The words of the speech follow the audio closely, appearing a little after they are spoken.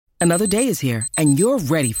Another day is here, and you're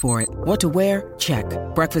ready for it. What to wear? Check.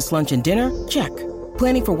 Breakfast, lunch, and dinner? Check.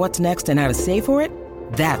 Planning for what's next and how to save for it?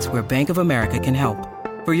 That's where Bank of America can help.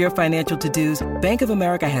 For your financial to-dos, Bank of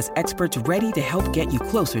America has experts ready to help get you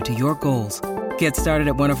closer to your goals. Get started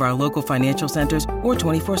at one of our local financial centers or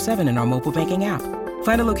 24/7 in our mobile banking app.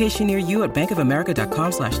 Find a location near you at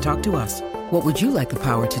bankofamerica.com/talktous. What would you like the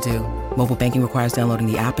power to do? Mobile banking requires downloading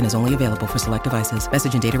the app and is only available for select devices.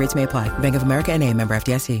 Message and data rates may apply. Bank of America N.A., member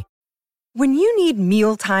FDIC. When you need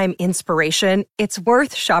mealtime inspiration, it's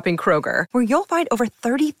worth shopping Kroger, where you'll find over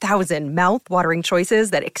 30,000 mouth-watering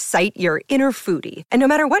choices that excite your inner foodie. And no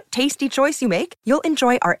matter what tasty choice you make, you'll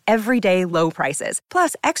enjoy our everyday low prices,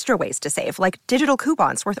 plus extra ways to save, like digital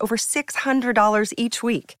coupons worth over $600 each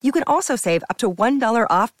week. You can also save up to $1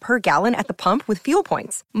 off per gallon at the pump with fuel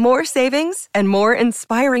points. More savings and more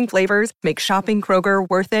inspiring flavors make shopping Kroger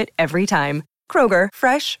worth it every time. Kroger,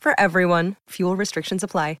 fresh for everyone. Fuel restrictions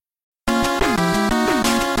apply.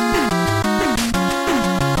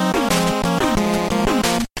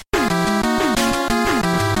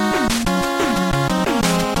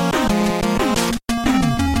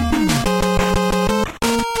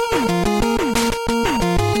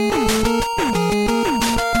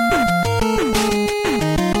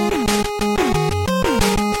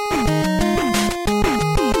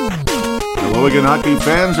 Again, hockey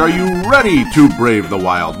fans, are you ready to brave the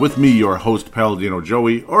wild? With me, your host, Paladino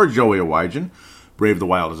Joey, or Joey Awajan. Brave the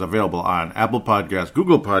Wild is available on Apple Podcasts,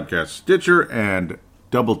 Google Podcasts, Stitcher, and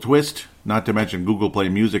Double Twist, not to mention Google Play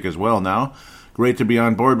Music as well now. Great to be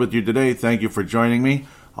on board with you today. Thank you for joining me.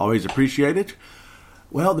 Always appreciate it.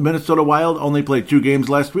 Well, the Minnesota Wild only played 2 games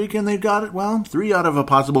last week, and they've got it, 3 out of a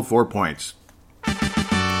possible 4 points.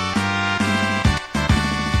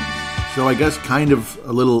 So I guess kind of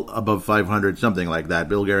a little above 500, something like that.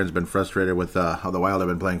 Bill Guerin's been frustrated with how the Wild have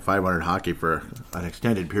been playing 500 hockey for an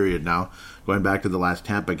extended period now, going back to the last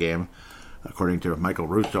Tampa game, according to Michael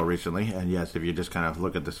Russo recently. And yes, if you just kind of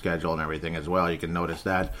look at the schedule and everything as well, you can notice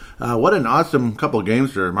that. What an awesome couple of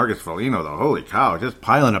games for Marcus Foligno, though. Holy cow, just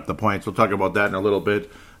piling up the points. We'll talk about that in a little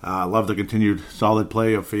bit. Love the continued solid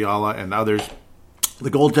play of Fiala and others. The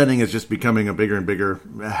goaltending is just becoming a bigger and bigger.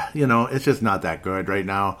 It's just not that good right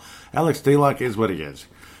now. Alex Stalock is what he is.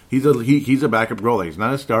 He's a backup goalie. He's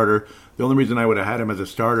not a starter. The only reason I would have had him as a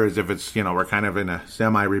starter is if it's, we're kind of in a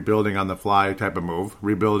semi-rebuilding on the fly type of move.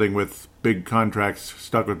 Rebuilding with big contracts,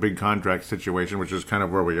 stuck with big contracts situation, which is kind of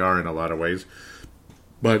where we are in a lot of ways.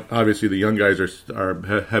 But obviously the young guys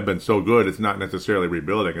have been so good, it's not necessarily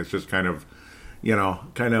rebuilding. It's just kind of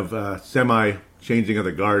semi-changing of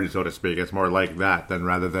the guard, so to speak. It's more like that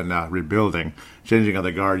rather than rebuilding. Changing of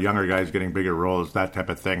the guard, younger guys getting bigger roles, that type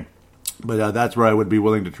of thing. But that's where I would be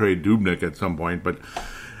willing to trade Dubnyk at some point. But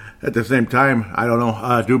at the same time, I don't know.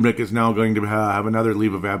 Dubnyk is now going to have another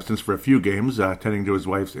leave of absence for a few games, tending to his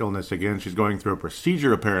wife's illness again. She's going through a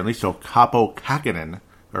procedure, apparently. So Kaapo Kähkönen,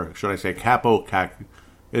 or should I say Kaapo Kähkönen?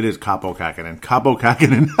 It is Kaapo Kähkönen. Kaapo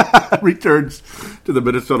Kähkönen returns to the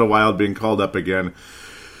Minnesota Wild, being called up again.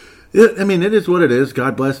 It is what it is.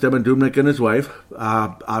 God bless Devin Dubnyk and his wife,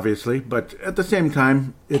 obviously. But at the same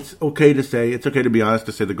time, it's okay to be honest,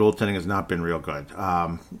 to say the goaltending has not been real good.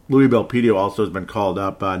 Louis Belpedio also has been called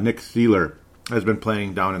up. Nick Seeler has been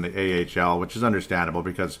playing down in the AHL, which is understandable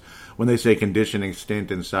because when they say conditioning stint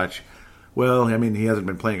and such, he hasn't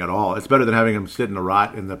been playing at all. It's better than having him sit in a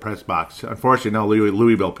rot in the press box. Unfortunately, now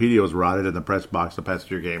Louis Belpedio's rotted in the press box the past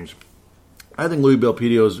 2 games. I think Louis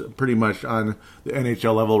Belpedio's pretty much on the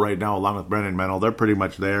NHL level right now, along with Brennan Menell. They're pretty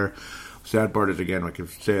much there. Sad part is, again, I can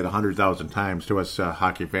say it 100,000 times to us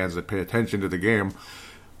hockey fans that pay attention to the game.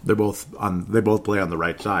 They both play on the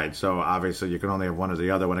right side. So obviously, you can only have one or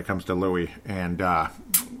the other when it comes to Louis and Mr.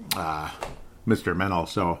 Menell.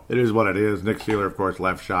 So it is what it is. Nick Seeler, of course,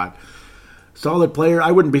 left shot. Solid player.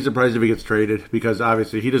 I wouldn't be surprised if he gets traded because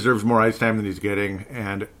obviously he deserves more ice time than he's getting,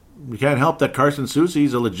 and you can't help that Carson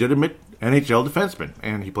Soucy's a legitimate NHL defenseman,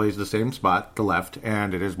 and he plays the same spot, the left,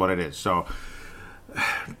 and it is what it is. So,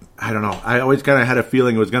 I don't know. I always kind of had a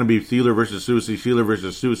feeling it was going to be Seeler versus Soucy, Seeler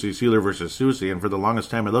versus Soucy, Seeler versus Soucy, and for the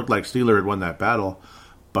longest time it looked like Seeler had won that battle,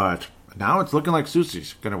 but now it's looking like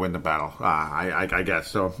Soucy's going to win the battle, I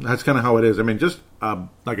guess. So, that's kind of how it is. Just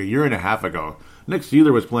like a year and a half ago, Nick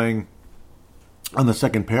Seeler was playing on the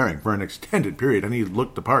second pairing for an extended period, and he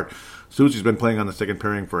looked the part. Soucy's been playing on the second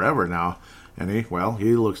pairing forever now, and he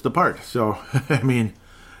looks the part. So,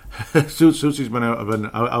 Soucy's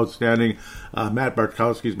been outstanding. Matt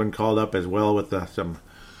Bartkowski's been called up as well with some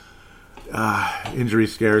injury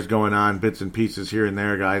scares going on, bits and pieces here and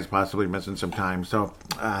there, guys possibly missing some time. So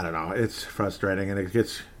I don't know. It's frustrating, and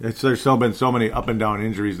there's been so many up and down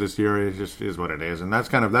injuries this year. It just is what it is, and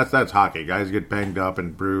that's hockey. Guys get banged up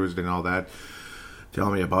and bruised and all that. Tell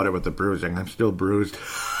me about it with the bruising. I'm still bruised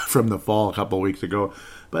from the fall a couple of weeks ago,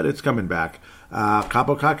 but it's coming back.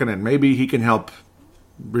 Kaapo Kähkönen, maybe he can help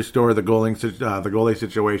restore the goalie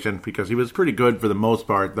situation, because he was pretty good for the most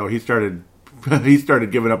part, though he started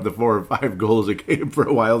giving up the 4 or 5 goals a game for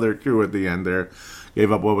a while there too at the end there.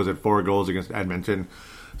 Gave up, 4 goals against Edmonton.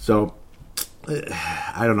 So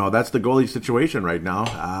I don't know. That's the goalie situation right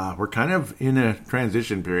now. We're kind of in a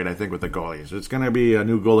transition period, I think, with the goalies. It's going to be a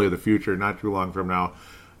new goalie of the future not too long from now.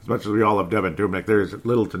 As much as we all love Devan Dubnyk, there's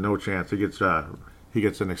little to no chance he gets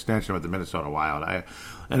an extension with the Minnesota Wild.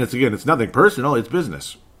 It's nothing personal. It's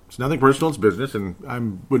business. It's nothing personal. It's business, and I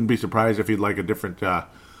wouldn't be surprised if he'd like a different,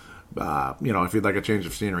 if he'd like a change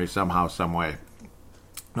of scenery somehow, some way.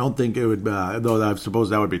 I don't think it would, though I suppose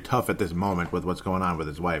that would be tough at this moment with what's going on with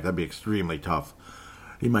his wife. That'd be extremely tough.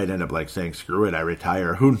 He might end up saying, screw it, I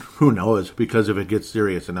retire. Who knows, because if it gets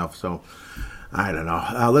serious enough. So, I don't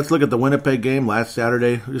know. Let's look at the Winnipeg game last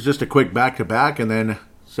Saturday. It was just a quick back-to-back, and then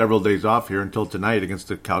several days off here until tonight against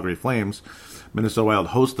the Calgary Flames. Minnesota Wild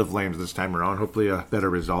host the Flames this time around. Hopefully a better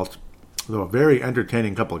result. Though a very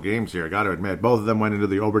entertaining couple of games here, I got to admit. Both of them went into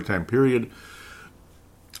the overtime period.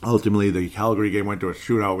 Ultimately, the Calgary game went to a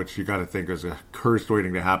shootout, which you got to think is a cursed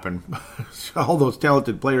waiting to happen. All those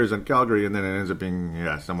talented players in Calgary, and then it ends up being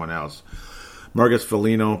someone else. Marcus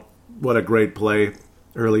Foligno, what a great play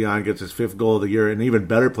early on, gets his 5th goal of the year, and even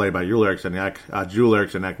better play by Joel Eriksson Ek.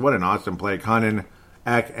 What an awesome play. Connon,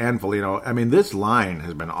 Ek, and Foligno. I mean, this line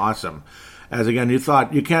has been awesome. As again, you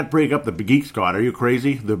thought, you can't break up the Geek Squad. Are you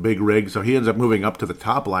crazy? The big rig. So he ends up moving up to the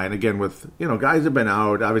top line. Again, with, guys have been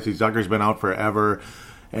out. Obviously, Zucker's been out forever.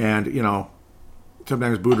 And,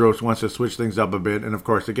 sometimes Boudreau wants to switch things up a bit. And, of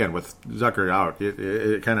course, again, with Zucker out,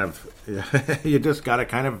 it kind of, you just got to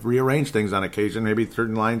kind of rearrange things on occasion. Maybe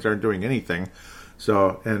certain lines aren't doing anything.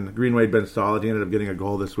 So, and Greenway had been solid. He ended up getting a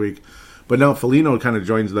goal this week. But now Foligno kind of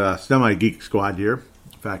joins the semi-Geek Squad here.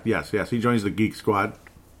 In fact, yes, he joins the Geek Squad.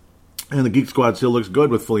 And the Geek Squad still looks good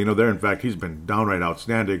with Foligno there. In fact, he's been downright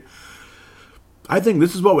outstanding. I think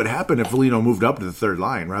this is what would happen if Foligno moved up to the 3rd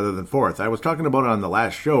line rather than 4th. I was talking about it on the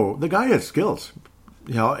last show. The guy has skills.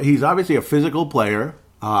 He's obviously a physical player,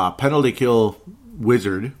 penalty kill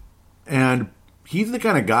wizard, and he's the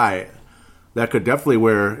kind of guy that could definitely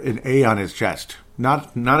wear an A on his chest.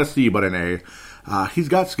 Not a C, but an A. He's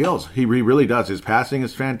got skills. He really does. His passing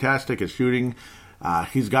is fantastic. His shooting,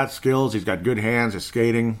 he's got skills. He's got good hands. His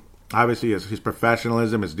skating, obviously his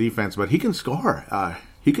professionalism, his defense, but he can score.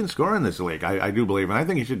 He can score in this league, I do believe, and I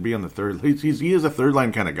think he should be on the 3rd. He is a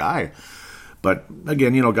 3rd-line kind of guy. But,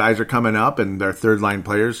 again, guys are coming up, and they're 3rd-line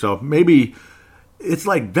players, so maybe it's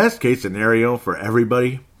like best-case scenario for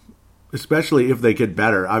everybody, especially if they get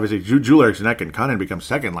better. Obviously, Joel Eriksson Ek and Connon become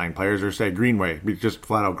 2nd-line players, or say Greenway, just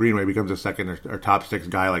flat-out Greenway becomes a 2nd or top 6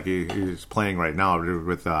 guy like he's playing right now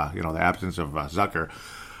with, the absence of Zucker.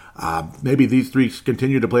 Maybe these 3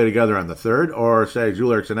 continue to play together on the 3rd, or say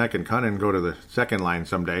Joel Eriksson Ek and Connon go to the 2nd line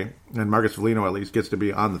someday, and Marcus Foligno at least gets to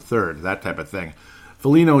be on the 3rd, that type of thing.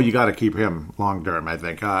 Foligno, you got to keep him long term, I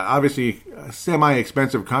think. Obviously, a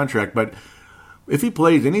semi-expensive contract, but if he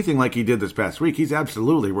plays anything like he did this past week, he's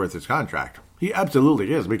absolutely worth his contract. He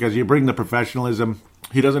absolutely is, because you bring the professionalism.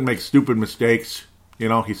 He doesn't make stupid mistakes.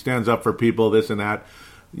 He stands up for people, this and that.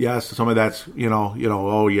 Yes, some of that's,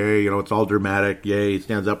 oh, yay, it's all dramatic. Yay, he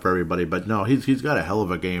stands up for everybody. But no, he's got a hell of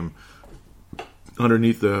a game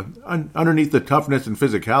underneath the toughness and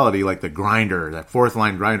physicality, like the grinder, that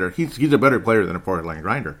 4th-line grinder. He's a better player than a 4th-line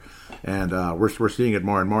grinder. And we're seeing it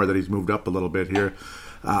more and more that he's moved up a little bit here.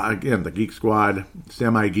 Again, the Geek Squad,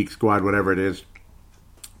 semi-Geek Squad, whatever it is.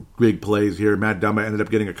 Big plays here. Matt Dumba ended up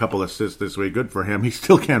getting a couple assists this week. Good for him. He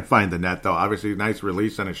still can't find the net, though. Obviously, nice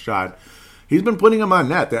release on his shot. He's been putting him on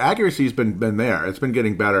net. The accuracy's been there. It's been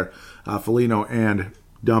getting better. Foligno and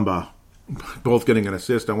Dumba both getting an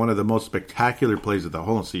assist on one of the most spectacular plays of the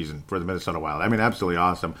whole season for the Minnesota Wild. I mean, absolutely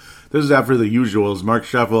awesome. This is after the usuals. Mark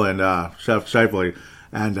Scheifele and Scheifele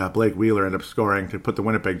and Blake Wheeler end up scoring to put the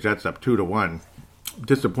Winnipeg Jets up 2-1.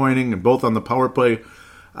 Disappointing, and both on the power play.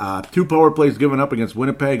 2 power plays given up against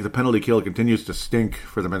Winnipeg. The penalty kill continues to stink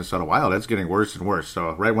for the Minnesota Wild. It's getting worse and worse.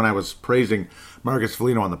 So right when I was praising Marcus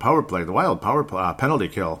Foligno on the power play, the Wild penalty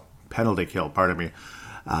kill,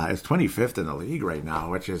 is 25th in the league right now,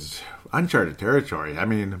 which is uncharted territory. I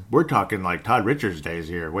mean, we're talking like Todd Richards days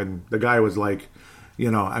here, when the guy was like,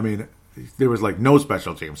 there was like no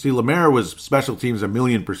special teams. See, Lemaire was special teams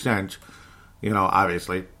 1,000,000%,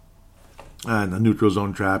 obviously. and the neutral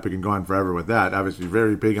zone trap. You can go on forever with that. Obviously,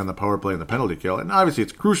 very big on the power play and the penalty kill. And obviously,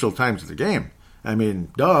 it's crucial times of the game. I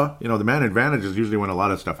mean, duh. You know, the man advantage is usually when a lot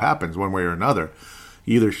of stuff happens one way or another.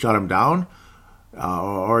 You either shut them down,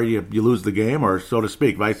 or you lose the game, or so to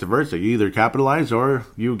speak, vice versa. You either capitalize or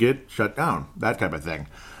you get shut down. That type of thing.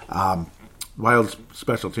 Wild's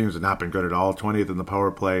special teams have not been good at all. 20th in the power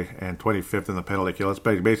play and 25th in the penalty kill. It's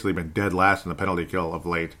basically been dead last in the penalty kill of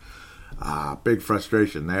late. Big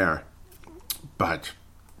frustration there. But,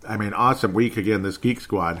 I mean, awesome week again, this Geek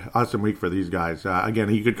Squad. Awesome week for these guys.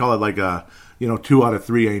 Again, you could call it like a, 2 out of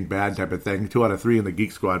 3 ain't bad type of thing. 2 out of 3 in the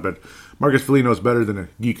Geek Squad. But Marcus Foligno is better than a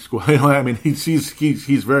Geek Squad. I mean,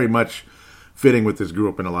 he's very much fitting with this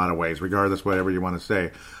group in a lot of ways, regardless whatever you want to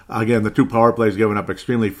say. Again, the 2 power plays given up,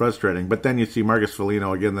 extremely frustrating. But then you see Marcus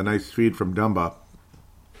Foligno, again, the nice feed from Dumba.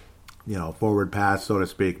 Forward pass, so to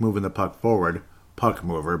speak, moving the puck forward. Puck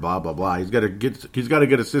mover, blah blah blah. He's got to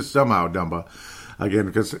get assists somehow, Dumba. Again,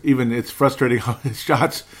 because even it's frustrating how his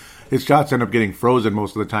shots end up getting frozen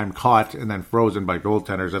most of the time, caught and then frozen by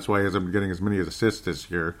goaltenders. That's why he hasn't been getting as many assists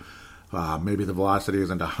this year. Maybe the velocity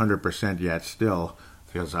isn't 100% yet still,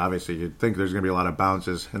 because obviously you'd think there's going to be a lot of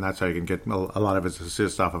bounces, and that's how you can get a lot of his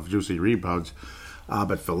assists off of juicy rebounds.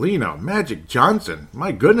 But Foligno, Magic Johnson,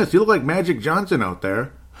 my goodness, you look like Magic Johnson out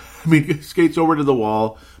there. I mean, he skates over to the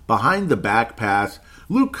wall, behind the back pass.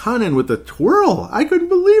 Luke Cunnin with the twirl. I couldn't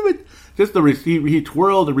believe it. Just he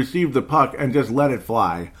twirled and received the puck and just let it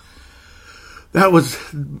fly. That was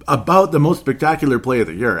about the most spectacular play of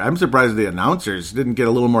the year. I'm surprised the announcers didn't get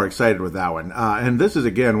a little more excited with that one. And this is,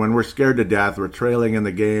 again, when we're scared to death, we're trailing in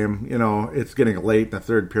the game, it's getting late in the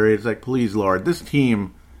third period. It's like, please, Lord, this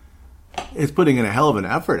team is putting in a hell of an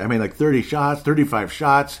effort. I mean, like 30 shots, 35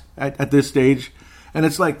 shots at this stage. And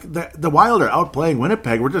it's like the Wild are outplaying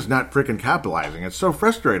Winnipeg. We're just not freaking capitalizing. It's so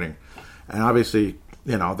frustrating. And obviously,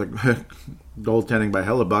 the goaltending by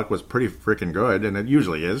Hellebuck was pretty freaking good, and it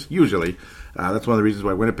usually is. That's one of the reasons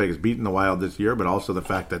why Winnipeg has beaten the Wild this year, but also the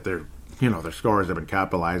fact that their scorers have been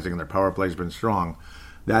capitalizing and their power play has been strong.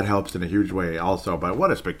 That helps in a huge way also. But what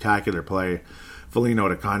a spectacular play. Foligno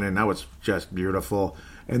to Cunnin, that was just beautiful.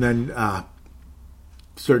 And then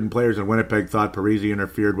certain players in Winnipeg thought Parise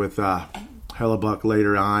interfered with Hellebuck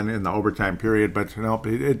later on in the overtime period, but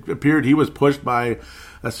it appeared he was pushed by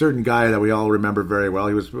a certain guy that we all remember very well.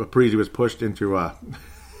 Parise was pushed into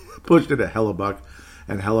Hellebuck,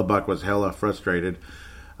 and Hellebuck was hella frustrated,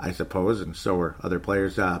 I suppose, and so were other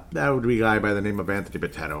players. That would be a guy by the name of Anthony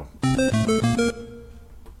Bitetto.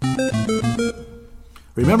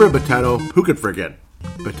 Remember Bitetto? Who could forget?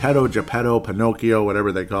 Bitetto, Geppetto, Pinocchio,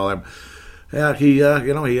 whatever they call him. Yeah, he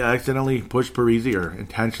accidentally pushed Parise, or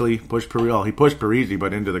intentionally pushed Parise. He pushed Parise,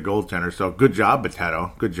 but into the goaltender. So good job,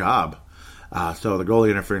 Bitetto. Good job. So the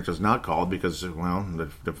goalie interference was not called because, the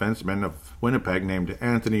defenseman of Winnipeg named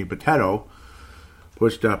Anthony Bitetto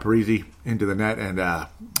pushed Parise into the net, and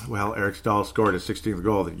Eric Staal scored his 16th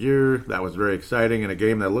goal of the year. That was very exciting in a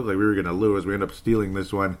game that looked like we were going to lose. We ended up stealing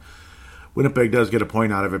this one. Winnipeg does get a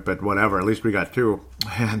point out of it, but whatever. At least we got 2,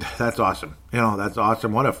 and that's awesome. That's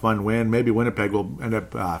awesome. What a fun win. Maybe Winnipeg will end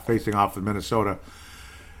up facing off with Minnesota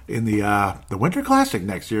in the Winter Classic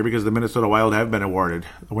next year, because the Minnesota Wild have been awarded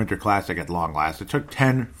the Winter Classic at long last. It took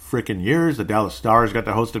 10 freaking years. The Dallas Stars got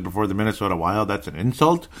to host it before the Minnesota Wild. That's an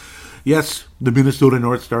insult. Yes, the Minnesota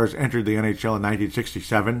North Stars entered the NHL in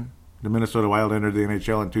 1967. The Minnesota Wild entered the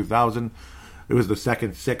NHL in 2000. It was the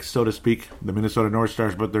second six, so to speak, the Minnesota North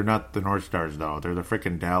Stars, but they're not the North Stars, though. They're the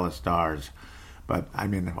freaking Dallas Stars. But, I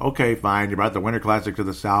mean, okay, fine. You brought the Winter Classic to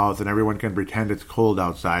the South, and everyone can pretend it's cold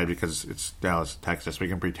outside because it's Dallas, Texas. We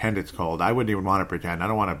can pretend it's cold. I wouldn't even want to pretend. I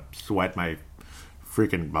don't want to sweat my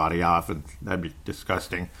freaking body off, and that'd be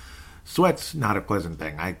disgusting. Sweat's not a pleasant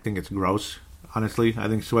thing. I think it's gross, honestly. I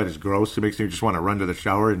think sweat is gross. It makes me just want to run to the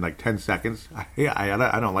shower in like 10 seconds.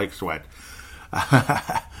 I don't like sweat.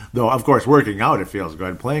 Though, of course, working out, it feels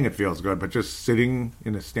good. Playing, it feels good. But just sitting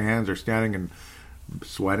in the stands or standing and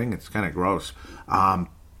sweating, it's kind of gross.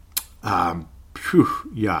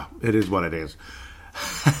 Yeah, it is what it is.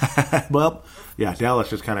 Well, yeah, Dallas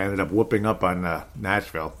just kind of ended up whooping up on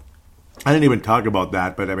Nashville. I didn't even talk about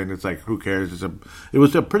that, but I mean, it's like, who cares? It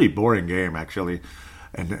was a pretty boring game, actually.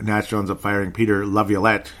 And Nashville ends up firing Peter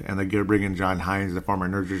Laviolette, and they bring in John Hines, the former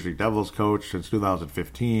New Jersey Devils coach since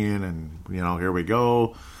 2015, and, here we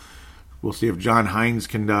go. We'll see if John Hines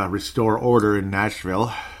can restore order in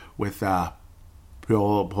Nashville with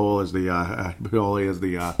Pioli as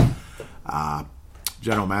the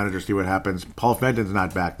general manager. See what happens. Paul Fenton's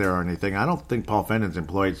not back there or anything. I don't think Paul Fenton's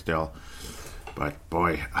employed still. But,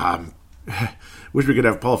 boy, wish we could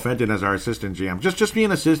have Paul Fenton as our assistant GM. Just be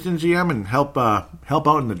an assistant GM and help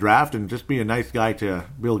out in the draft, and just be a nice guy to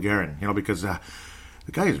Bill Guerin, because the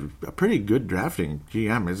guy is a pretty good drafting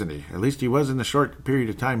GM, isn't he? At least he was in the short period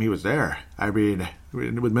of time he was there. I mean,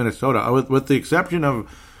 with Minnesota, with the exception of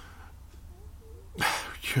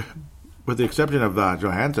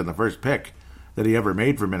Johansson, the first pick that he ever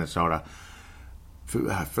made for Minnesota.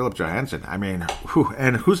 Philip Johansson. I mean,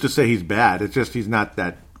 and who's to say he's bad? It's just he's not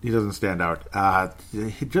that. He doesn't stand out.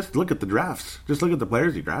 Just look at the drafts. Just look at the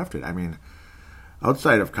players he drafted. I mean,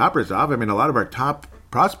 outside of Kaprizov, I mean, a lot of our top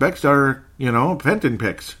prospects are, Fenton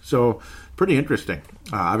picks. So, pretty interesting.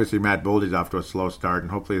 Obviously, Matt Boldy's off to a slow start,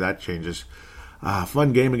 and hopefully that changes.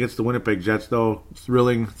 Fun game against the Winnipeg Jets, though.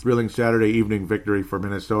 Thrilling Saturday evening victory for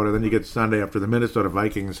Minnesota. Then you get Sunday after the Minnesota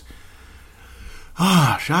Vikings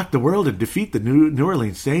shock the world and defeat the New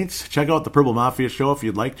Orleans Saints. Check out the Purple Mafia show if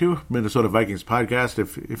you'd like to. Minnesota Vikings podcast.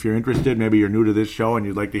 If you're interested, maybe you're new to this show and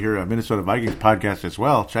you'd like to hear a Minnesota Vikings podcast as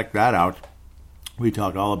well, check that out. We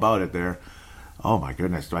talk all about it there. Oh my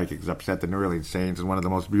goodness, Vikings upset the New Orleans Saints in one of the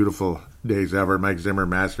most beautiful days ever. Mike Zimmer,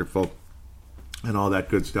 masterful, and all that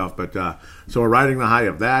good stuff. But so we're riding the high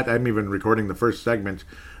of that. I'm even recording the first segment,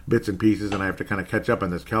 bits and pieces, and I have to kind of catch up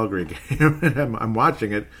on this Calgary game. I'm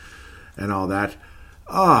watching it and all that.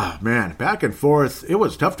 Oh, man, back and forth. It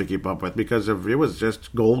was tough to keep up with because it was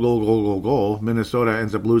just goal. Minnesota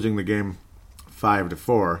ends up losing the game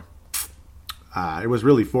 5-4. It was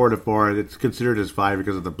really 4-4. It's considered as 5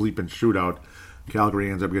 because of the bleeping shootout.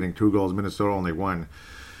 Calgary ends up getting 2 goals. Minnesota only 1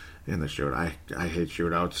 in the shootout. I hate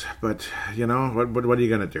shootouts. But, what are you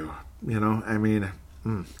going to do? I mean,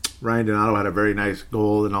 Ryan Donato had a very nice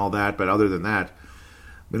goal and all that. But other than that,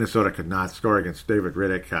 Minnesota could not score against David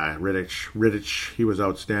Rittich. Rittich, he was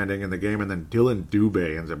outstanding in the game, and then Dylan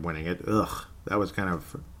Dubé ends up winning it. Ugh, that was kind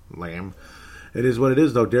of lame. It is what it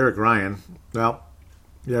is, though. Derek Ryan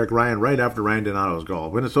right after Ryan Donato's goal.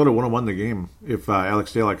 Minnesota would have won the game if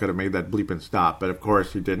Alex Stalock could have made that bleeping stop, but of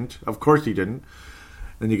course he didn't.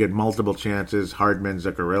 Then you get multiple chances. Hardman,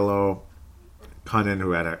 Zuccarello, Cunnin,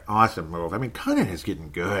 who had an awesome move. I mean, Cunnin is getting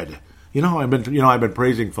good. I've been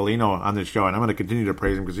praising Foligno on this show, and I'm going to continue to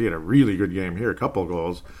praise him because he had a really good game here, a couple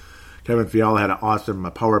goals. Kevin Fiala had an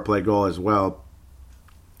awesome power play goal as well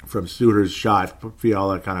from Suter's shot.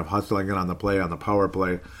 Fiala kind of hustling it on the play on the power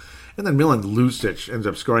play. And then Milan Lucic ends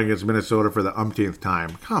up scoring against Minnesota for the umpteenth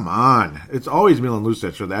time. Come on. It's always Milan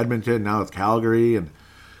Lucic with Edmonton, now with Calgary. And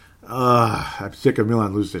I'm sick of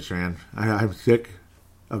Milan Lucic, man. I'm sick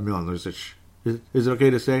of Milan Lucic. Is it okay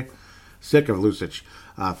to say? Sick of Lucic.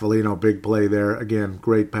 Foligno, big play there. Again,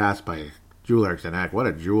 great pass by Joel Eriksson Ek. What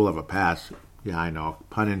a jewel of a pass. Yeah, I know.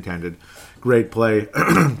 Pun intended. Great play.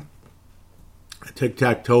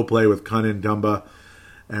 Tic-tac-toe play with Cunnin, Dumba,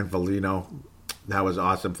 and Foligno. That was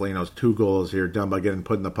awesome. Foligno's 2 goals here. Dumba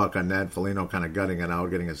putting the puck on net. Foligno kind of gutting it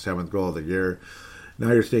out, getting his 7th goal of the year.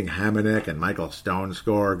 Now you're seeing Hamonic and Michael Stone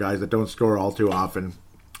score. Guys that don't score all too often.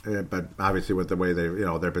 But obviously with the way they,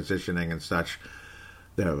 their positioning and such,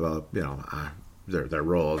 they have, their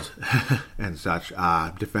roles and such,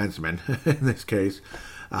 defensemen in this case.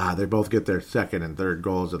 They both get their 2nd and 3rd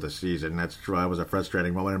goals of the season. That was a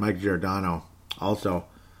frustrating moment. And Mike Giordano also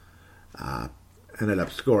ended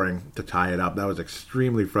up scoring to tie it up. That was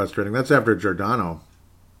extremely frustrating. That's after Giordano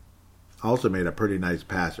also made a pretty nice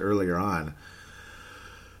pass earlier on.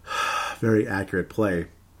 Very accurate play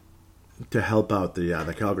to help out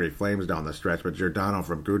the Calgary Flames down the stretch. But Giordano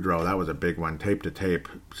from Goudreau, that was a big one, tape-to-tape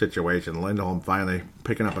situation. Lindholm finally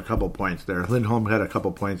picking up a couple points there. Lindholm had a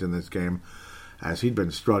couple points in this game as he'd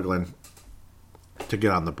been struggling to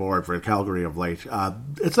get on the board for Calgary of late.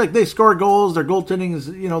 It's like they score goals, their goaltending is,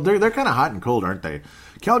 they're kind of hot and cold, aren't they?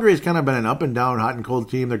 Calgary has kind of been an up and down, hot and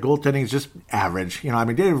cold team. Their goaltending is just average. David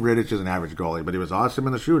Rittich is an average goalie, but he was awesome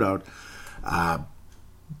in the shootout.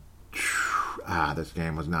 This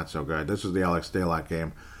game was not so good. This was the Alex Stalock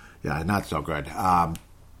game. Yeah, not so good.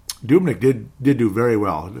 Dubnyk did do very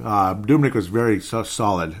well. Dubnyk was very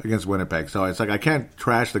solid against Winnipeg, so it's like I can't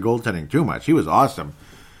trash the goaltending too much. He was awesome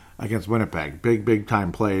against Winnipeg. Big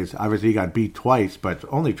time plays. Obviously, he got beat twice, but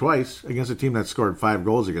only twice against a team that scored 5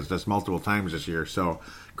 goals against us multiple times this year. So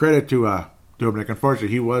credit to Dubnyk.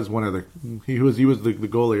 Unfortunately, he was the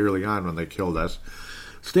goalie early on when they killed us.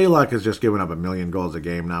 Stalock has just given up 1 million goals a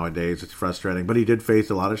game nowadays. It's frustrating, but he did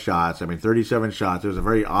face a lot of shots. 37 shots. It was a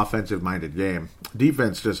very offensive-minded game.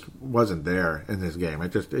 Defense just wasn't there in this game.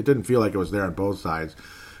 It didn't feel like it was there on both sides.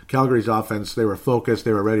 Calgary's offense, they were focused.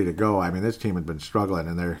 They were ready to go. This team had been struggling,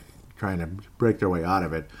 and they're trying to break their way out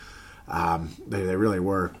of it. They really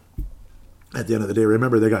were. at the end of the day,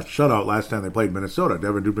 remember they got shut out last time they played Minnesota.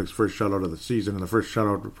 Devan Dubnyk's first shutout of the season and the first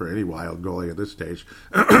shutout for any Wild goalie at this stage.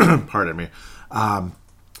 Pardon me.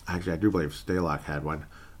 Actually, I do believe Stalock had one.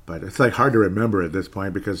 But it's like hard to remember at this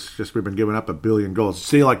point because just we've been giving up a billion goals.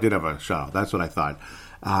 Stalock did have a shutout. That's what I thought.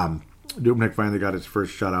 Dubnyk finally got his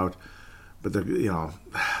first shutout. But the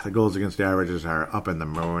goals against averages are up in the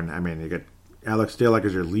moon. I mean, you get Alex Stalock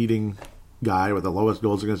as your leading guy with the lowest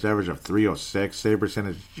goals against average of .306. Save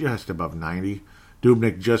percentage just above 90.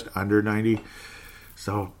 Dubnyk just under 90.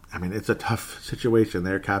 So, I mean, it's a tough situation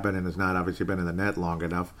there. Kapanen has not obviously been in the net long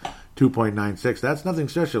enough. 2.96. That's nothing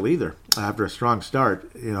special either. After a strong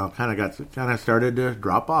start, kind of started to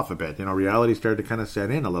drop off a bit. Reality started to kind of set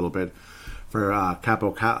in a little bit for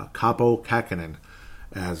Kaapo Kähkönen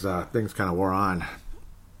as things kind of wore on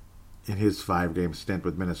in his 5-game stint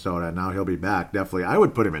with Minnesota. Now he'll be back, definitely. I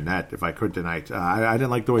would put him in net if I could tonight. I didn't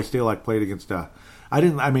like the way Stalock played against...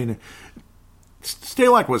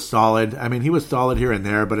 Stalock was solid. I mean, he was solid here and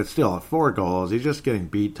there, but it's still 4 goals. He's just getting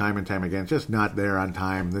beat time and time again. Just not there on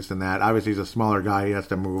time, this and that. Obviously, he's a smaller guy. He has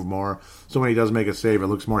to move more. So when he does make a save, it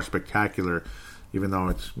looks more spectacular, even though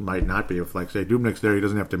it might not be. If, like, say, Dubnyk's there, he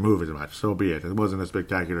doesn't have to move as much. So be it. It wasn't a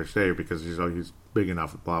spectacular save because he's big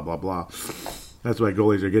enough, blah, blah, blah. That's why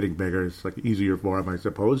goalies are getting bigger. It's, like, easier for him, I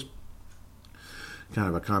suppose. Kind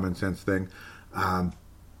of a common sense thing.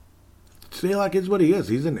 Stalock is what he is.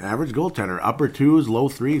 He's an average goaltender. Upper 2s, low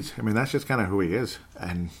 3s. I mean, that's just kind of who he is.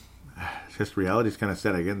 And it's just reality's kind of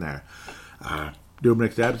setting in there.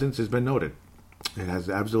 Dubnyk's absence has been noted. It has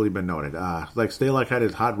absolutely been noted. Like Stalock had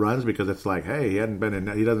his hot runs because it's like, hey,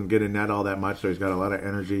 he doesn't get in net all that much, so he's got a lot of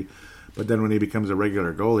energy. But then when he becomes a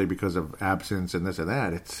regular goalie because of absence and this and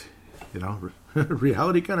that, it's,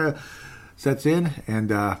 reality kind of sets in and,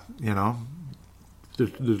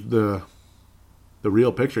 the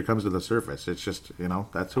real picture comes to the surface. It's just,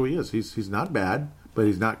 that's who he is. He's not bad, but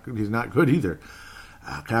he's not good either.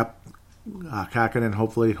 Kähkönen,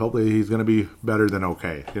 hopefully he's going to be better than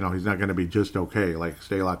okay. He's not going to be just okay like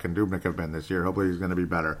Stalock and Dubnyk have been this year. Hopefully he's going to be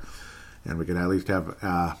better. And we can at least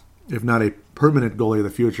have, if not a permanent goalie of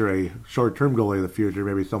the future, a short-term goalie of the future.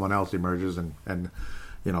 Maybe someone else emerges and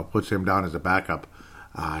puts him down as a backup.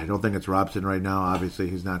 I don't think it's Robson right now. Obviously,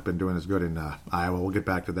 he's not been doing as good in Iowa. We'll get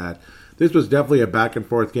back to that. This was definitely a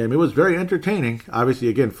back-and-forth game. It was very entertaining. Obviously,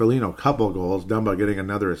 again, Foligno, couple goals. Dumba getting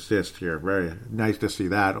another assist here. Very nice to see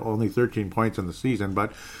that. Only 13 points in the season,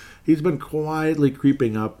 but he's been quietly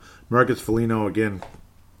creeping up. Marcus Foligno, again,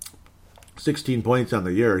 16 points on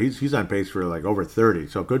the year. He's on pace for like over 30,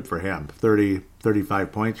 so good for him. 30,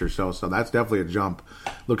 35 points or so. So that's definitely a jump.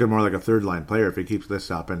 Looking more like a third-line player if he keeps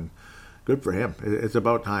this up, and good for him. It's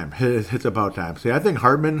about time. It's about time. See, I think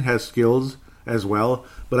Hartman has skills as well,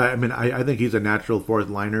 but I think he's a natural fourth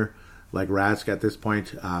liner like Rask at this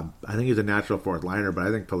point. I think he's a natural fourth liner, but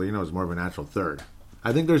I think Foligno is more of a natural third.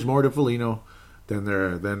 I think there's more to Foligno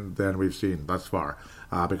than we've seen thus far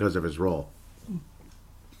because of his role.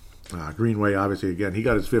 Greenway, obviously, again, he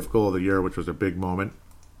got his 5th goal of the year, which was a big moment.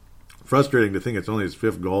 Frustrating to think it's only his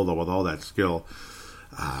 5th goal, though, with all that skill.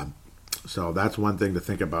 So that's one thing to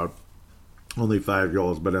think about. Only 5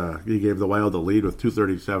 goals, but he gave the Wild the lead with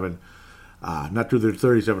 2:37. Not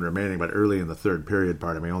 2:37 remaining, but early in the third period,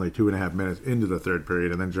 only 2.5 minutes into the third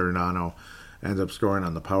period, and then Giordano ends up scoring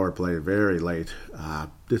on the power play very late.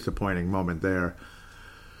 Disappointing moment there.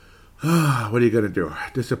 What are you going to do?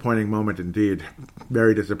 Disappointing moment indeed.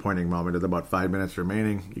 Very disappointing moment with about 5 minutes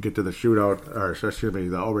remaining. You get to the shootout,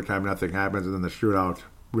 the overtime, nothing happens, and then the shootout.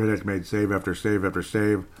 Rittich made save after save after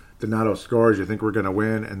save. Donato scores, you think we're going to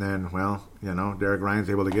win, and then, Derek Ryan's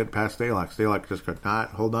able to get past Stalock. Stalock just could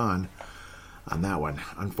not hold on that one,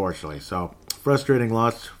 unfortunately. So, frustrating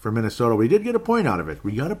loss for Minnesota. We did get a point out of it.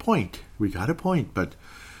 We got a point, but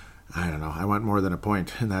I don't know. I want more than a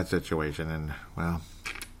point in that situation, and,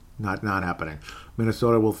 not happening.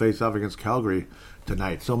 Minnesota will face off against Calgary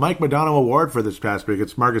tonight. So, Mike Modano Award for this past week.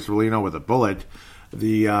 It's Marcus Foligno with a bullet.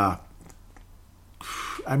 Is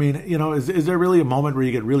there really a moment where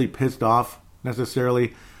you get really pissed off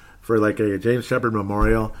necessarily for like a James Shepard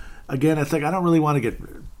Memorial? Again, it's like I don't really want to get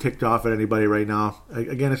ticked off at anybody right now.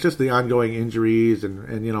 Again, it's just the ongoing injuries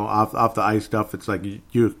and off the ice stuff. It's like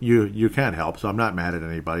you can't help, so I'm not mad at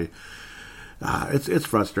anybody. It's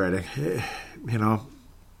frustrating.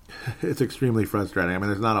 It's extremely frustrating.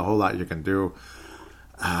 There's not a whole lot you can do.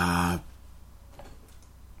 I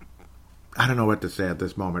don't know what to say at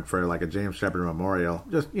this moment for like a James Shepard Memorial.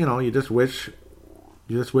 You just wish the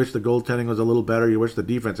goaltending was a little better. You wish the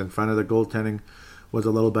defense in front of the goaltending was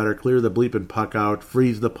a little better. Clear the bleeping puck out,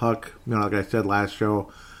 freeze the puck. Like I said last show,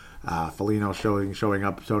 Foligno showing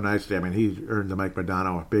up so nicely. I mean, he earned the Mike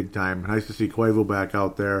Modano big time. Nice to see Koivu back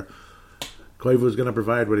out there. Koivu's going to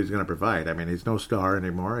provide what he's going to provide. I mean, he's no star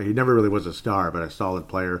anymore. He never really was a star, but a solid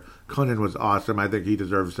player. Kunnin was awesome. I think he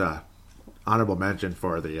deserves honorable mention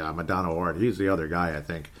for the Modano Award. He's the other guy, I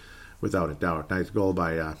think, without a doubt. Nice goal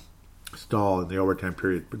by Stahl in the overtime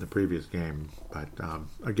period in the previous game. But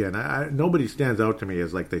again, nobody stands out to me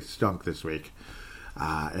as like they stunk this week.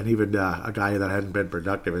 And even a guy that hadn't been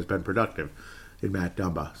productive has been productive in Matt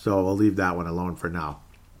Dumba. So we'll leave that one alone for now.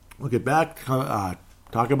 We'll get back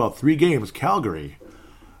talk about 3 games. Calgary,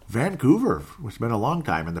 Vancouver, which has been a long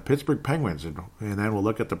time, and the Pittsburgh Penguins, and then we'll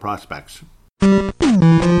look at the prospects.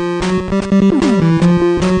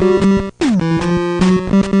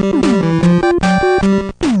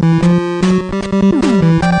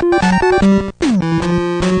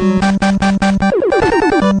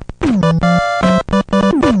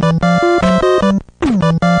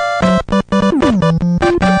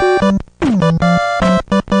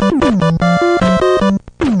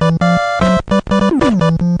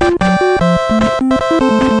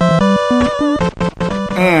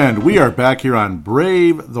 We are back here on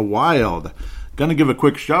Brave the Wild. Gonna give a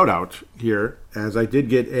quick shout out here, as I did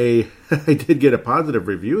get a positive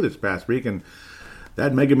review this past week, and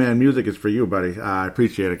that Mega Man music is for you, buddy. I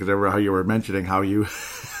appreciate it, because I remember how you were mentioning how you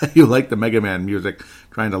you like the Mega Man music.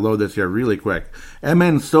 Trying to load this here really quick.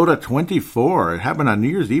 MN Soda 24. It happened on New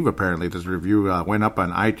Year's Eve, apparently. This review went up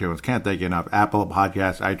on iTunes. Can't thank you enough. Apple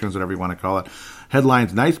Podcasts, iTunes, whatever you want to call it.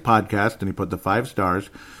 Headlines, nice podcast, and he put the 5 stars.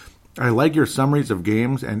 I like your summaries of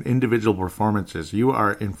games and individual performances. You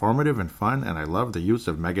are informative and fun, and I love the use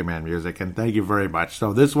of Mega Man music, and thank you very much.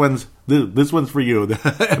 So this one's for you,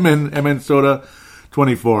 MN Soda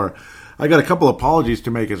 24. I got a couple apologies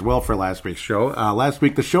to make as well for last week's show. Last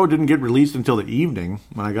week, the show didn't get released until the evening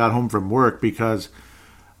when I got home from work because...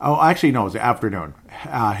 Oh, actually, no, it was the afternoon.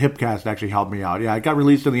 Hipcast actually helped me out. Yeah, it got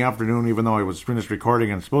released in the afternoon, even though I was finished recording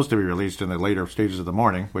and supposed to be released in the later stages of the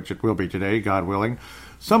morning, which it will be today, God willing.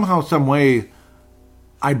 Somehow, some way,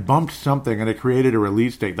 I bumped something and it created a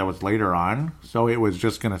release date that was later on. So it was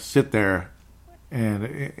just going to sit there and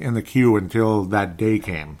in the queue until that day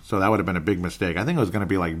came. So that would have been a big mistake. I think it was going to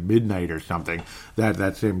be like midnight or something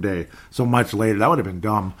that same day. So much later. That would have been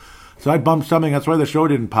dumb. So I bumped something. That's why the show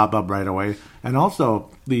didn't pop up right away. And also,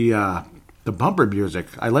 the bumper music,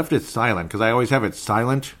 I left it silent because I always have it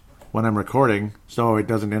silent when I'm recording so it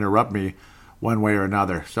doesn't interrupt me one way or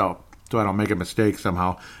another. So I don't make a mistake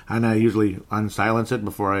somehow. And I usually unsilence it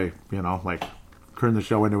before I, turn the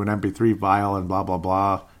show into an MP3 file and blah, blah,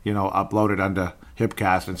 blah, upload it onto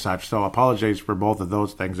Hipcast and such. So apologies for both of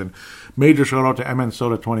those things. And major shout out to MN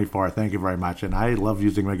Soda 24. Thank you very much. And I love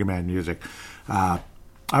using Mega Man music.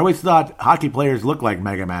 I always thought hockey players look like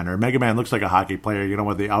Mega Man, or Mega Man looks like a hockey player,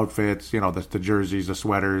 with the outfits, the jerseys, the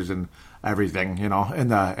sweaters, and everything, and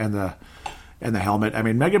the helmet. I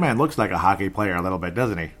mean, Mega Man looks like a hockey player a little bit,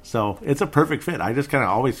 doesn't he? So it's a perfect fit. I just kind of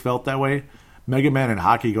always felt that way. Mega Man and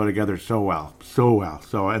hockey go together so well. So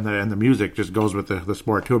and the music just goes with the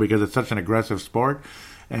sport too, because it's such an aggressive sport.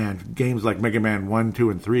 And games like Mega Man 1, 2,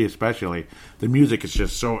 and 3 especially, the music is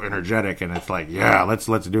just so energetic, and it's like, yeah, let's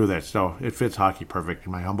do this. So it fits hockey perfect,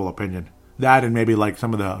 in my humble opinion. That and maybe like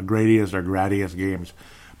some of the Gradius or Gradius games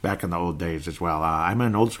back in the old days as well. I'm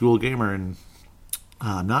an old school gamer and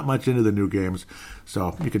not much into the new games.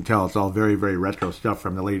 So you can tell it's all very, very retro stuff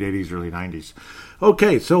from the late 80s, early 90s.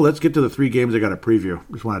 Okay, so let's get to the 3 games I got to preview.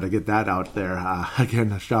 Just wanted to get that out there.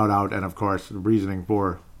 Again, a shout out and, of course, the reasoning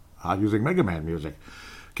for using Mega Man music.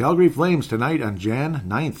 Calgary Flames tonight on Jan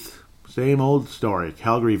 9th. Same old story.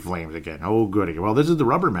 Calgary Flames again. Oh, goody. Well, this is the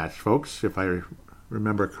rubber match, folks, if I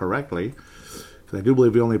remember correctly. Because I do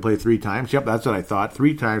believe we only play 3 times. Yep, that's what I thought.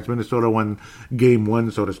 3 times. Minnesota won game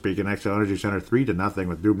 1, so to speak, in Xcel Energy Center 3-0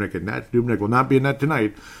 with Dubnyk in net. Dubnyk will not be in net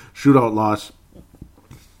tonight. Shootout loss.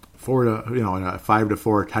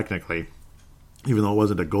 5-4 technically. Even though it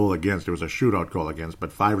wasn't a goal against, it was a shootout goal against, but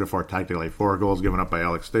 5-4 technically. 4 goals given up by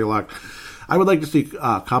Alex Stalock. I would like to see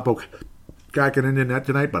Kaapo Kähkönen in net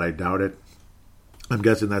tonight, but I doubt it. I'm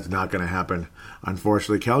guessing that's not going to happen.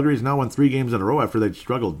 Unfortunately, Calgary's now won 3 games in a row after they'd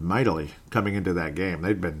struggled mightily coming into that game.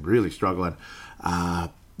 They'd been really struggling.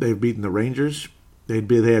 They've beaten the Rangers. They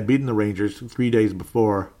had beaten the Rangers 3 days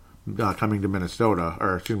before coming to Minnesota,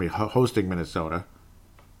 hosting Minnesota.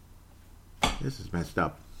 This is messed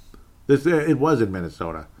up. It was in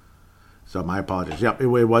Minnesota. So my apologies. Yep, it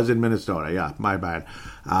was in Minnesota. Yeah, my bad.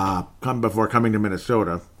 Before coming to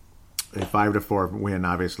Minnesota, a 5-4 win,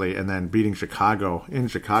 obviously, and then beating Chicago in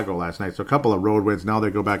Chicago last night. So a couple of road wins. Now they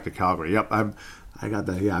go back to Calgary. Yep, I got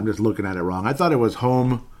that. Yeah, I'm just looking at it wrong. I thought it was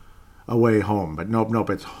home away, home. But nope,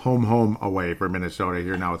 it's home, away for Minnesota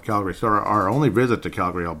here now with Calgary. So our only visit to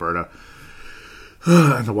Calgary, Alberta.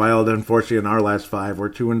 And the Wild, unfortunately, in our last 5,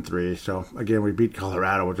 we're 2-3. So, again, we beat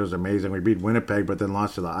Colorado, which was amazing. We beat Winnipeg, but then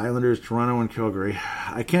lost to the Islanders, Toronto, and Calgary.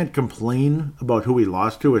 I can't complain about who we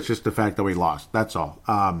lost to. It's just the fact that we lost. That's all.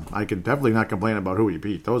 I can definitely not complain about who we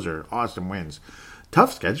beat. Those are awesome wins.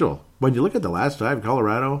 Tough schedule. When you look at the last 5,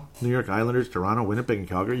 Colorado, New York Islanders, Toronto, Winnipeg, and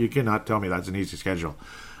Calgary, you cannot tell me that's an easy schedule.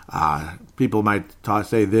 People might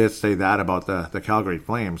say this, say that about the Calgary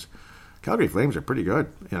Flames. Calgary Flames are pretty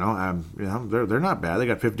good. They're not bad. They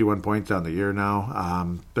got 51 points on the year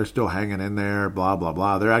now. They're still hanging in there, blah, blah,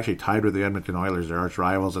 blah. They're actually tied with the Edmonton Oilers, their arch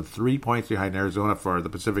rivals, and 3 points behind Arizona for the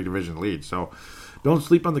Pacific Division lead. So don't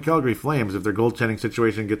sleep on the Calgary Flames if their goaltending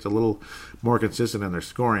situation gets a little more consistent and their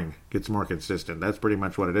scoring gets more consistent. That's pretty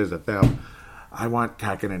much what it is at them. I want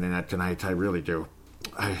Kähkönen in net tonight. I really do.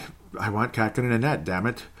 I want Kähkönen in net, damn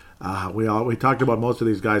it. We talked about most of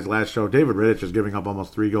these guys last show. David Rittich is giving up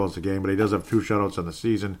almost 3 goals a game, but he does have 2 shutouts on the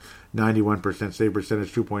season. 91% save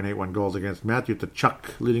percentage, 2.81 goals against. Matthew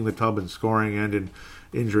Tkachuk leading the tub in scoring and in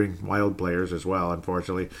injuring Wild players as well,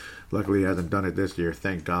 unfortunately. Luckily, he hasn't done it this year,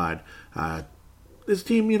 thank God. This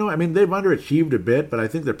team, they've underachieved a bit, but I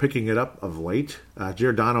think they're picking it up of late.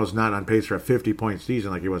 Giordano's not on pace for a 50-point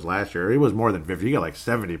season like he was last year. He was more than 50. He got like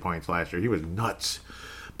 70 points last year. He was nuts.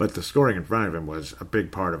 But the scoring in front of him was a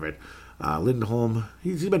big part of it. Lindholm,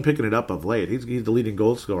 he's been picking it up of late. He's the leading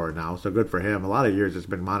goal scorer now, so good for him. A lot of years it's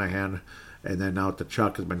been Monahan, and then now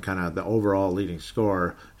Tkachuk has been kind of the overall leading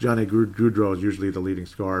scorer. Johnny Gaudreau is usually the leading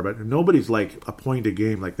scorer, but nobody's like a point a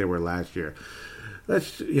game like they were last year.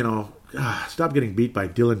 Let's, stop getting beat by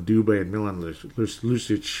Dylan Dubé and Milan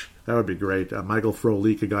Lucic. That would be great. Michael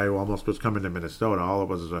Frolik, a guy who almost was coming to Minnesota. All it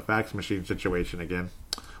was a fax machine situation again.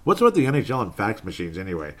 What's with the NHL and fax machines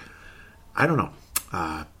anyway? I don't know.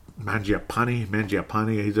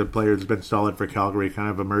 Mangiapane, he's a player that's been solid for Calgary, kind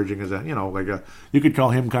of emerging as you could call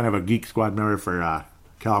him kind of a geek squad member for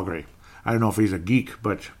Calgary. I don't know if he's a geek,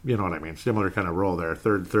 but you know what I mean. Similar kind of role there,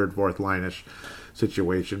 third, fourth line-ish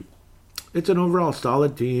situation. It's an overall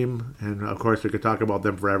solid team, and of course we could talk about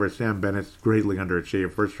them forever. Sam Bennett's greatly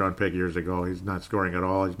underachieved. First-round pick years ago. He's not scoring at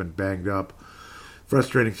all. He's been banged up.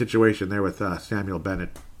 Frustrating situation there with Samuel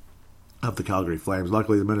Bennett of the Calgary Flames.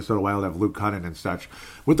 Luckily, the Minnesota Wild have Luke Cunnin and such.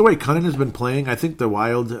 With the way Cunnin has been playing, I think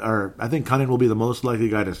I think Cunnin will be the most likely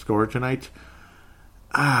guy to score tonight.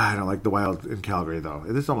 I don't like the Wild in Calgary, though.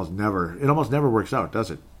 It almost never works out,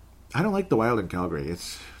 does it? I don't like the Wild in Calgary.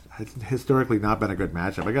 It's historically not been a good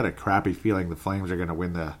matchup. I got a crappy feeling the Flames are going to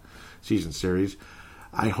win the season series.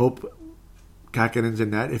 I hope Kähkönen's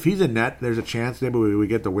in net. If he's in net, there's a chance maybe we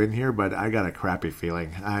get the win here, but I got a crappy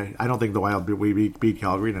feeling. I don't think the Wild beat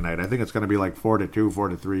Calgary tonight. I think it's going to be like 4-2,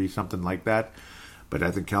 4-3, something like that. But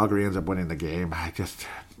I think Calgary ends up winning the game. I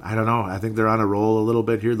don't know. I think they're on a roll a little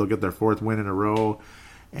bit here. They'll get their 4th win in a row.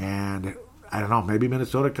 And I don't know. Maybe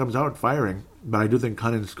Minnesota comes out firing. But I do think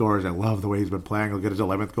Cunnin scores. I love the way he's been playing. He'll get his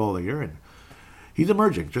 11th goal of the year. And he's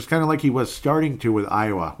emerging, just kind of like he was starting to with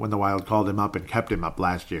Iowa when the Wild called him up and kept him up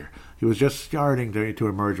last year. He was just starting to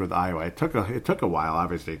emerge with Iowa. It took a while,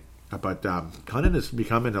 obviously, but Cunnin is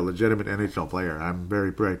becoming a legitimate NHL player. I'm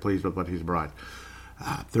very, very pleased with what he's brought.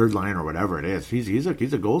 Third line or whatever it is, he's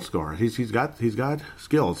a goal scorer. He's got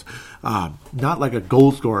skills. Not like a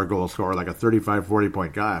goal scorer, like a 35, 40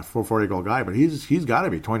 point guy, 40 goal guy, but he's got to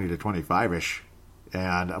be 20 to 25 ish.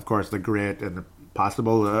 And of course, the grit and the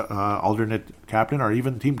possible alternate captain or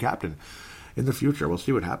even team captain in the future. We'll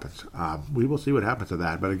see what happens. We will see what happens to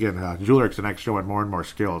that. But again, Juleric's the next showing more and more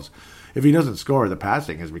skills. If he doesn't score, the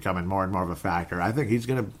passing is becoming more and more of a factor. I think he's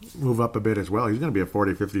going to move up a bit as well. He's going to be a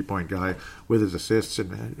 40, 50-point guy with his assists.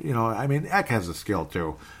 And, Ek has the skill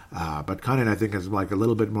too. But Cunnin, I think, has like a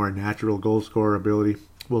little bit more natural goal scorer ability.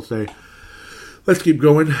 We'll say, let's keep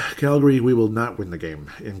going. Calgary, we will not win the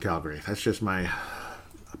game in Calgary. That's just my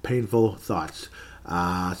painful thoughts.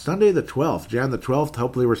 Sunday the 12th, Jan the 12th,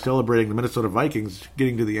 hopefully we're celebrating the Minnesota Vikings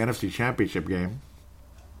getting to the NFC Championship game.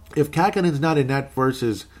 If Kähkönen's not in net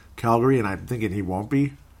versus Calgary, and I'm thinking he won't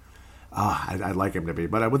be, I'd like him to be.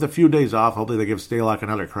 But with a few days off, hopefully they give Stalock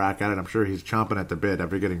another crack at it. I'm sure he's chomping at the bit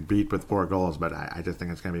after getting beat with 4 goals, but I just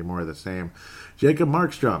think it's going to be more of the same. Jacob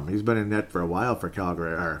Markstrom, he's been in net for a while for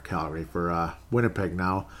for Winnipeg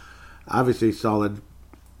now. Obviously solid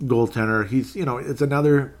goaltender. He's, it's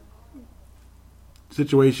another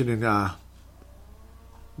situation in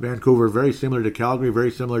Vancouver, very similar to Calgary, very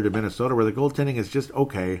similar to Minnesota, where the goaltending is just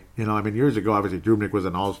okay. Years ago, obviously, Dubnyk was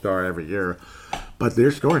an all-star every year, but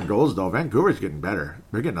they're scoring goals, though. Vancouver's getting better.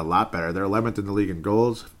 They're getting a lot better. They're 11th in the league in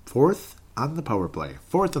goals, 4th on the power play,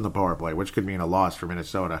 which could mean a loss for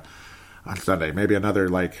Minnesota. on Sunday. Maybe another,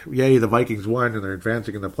 yay, the Vikings won and they're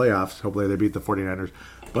advancing in the playoffs. Hopefully they beat the 49ers.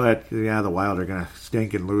 But, yeah, the Wild are going to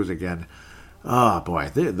stink and lose again. Oh,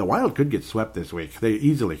 boy. The Wild could get swept this week. They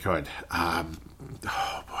easily could. I'm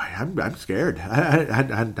scared.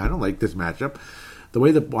 I don't like this matchup. The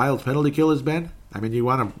way the Wild's penalty kill has been, I mean, you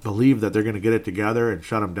want to believe that they're going to get it together and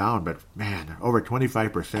shut them down. But, man, over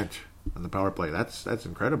 25% on the power play. That's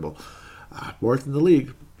incredible. Fourth in the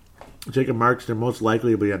league. Jacob Markstrom most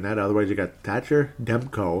likely will be on that. Otherwise, you got Thatcher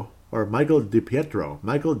Demko or Michael DiPietro.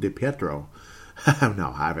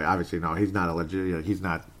 No, obviously no. He's not a legit. He's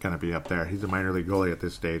not going to be up there. He's a minor league goalie at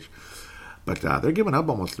this stage. But they're giving up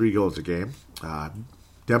almost 3 goals a game.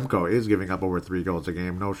 Demko is giving up over 3 goals a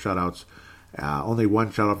game. No shutouts. Only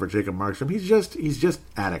 1 shutout for Jacob Markstrom. He's just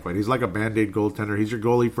adequate. He's like a Band-Aid goaltender. He's your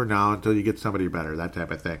goalie for now until you get somebody better. That type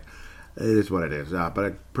of thing. It is what it is. But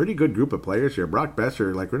a pretty good group of players here. Brock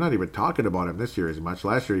Besser, we're not even talking about him this year as much.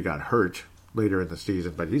 Last year he got hurt later in the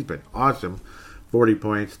season, but he's been awesome. 40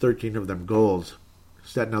 points, 13 of them goals,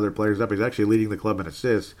 setting other players up. He's actually leading the club in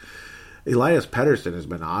assists. Elias Pettersson has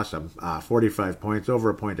been awesome. 45 points, over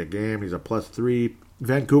a point a game. He's a +3.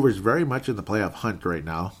 Vancouver's very much in the playoff hunt right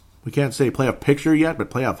now. We can't say playoff picture yet, but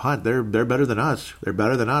playoff hunt. They're better than us. They're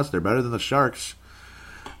better than us. They're better than the Sharks.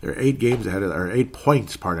 They're 8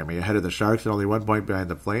 points, ahead of the Sharks, and only 1 point behind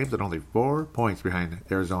the Flames, and only 4 points behind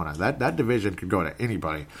Arizona. That division could go to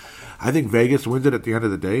anybody. I think Vegas wins it at the end of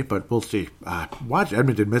the day, but we'll see. Watch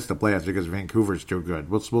Edmonton miss the playoffs because Vancouver's too good.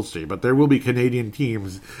 We'll see. But there will be Canadian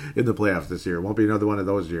teams in the playoffs this year. It won't be another one of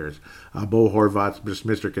those years. Bo Horvat's just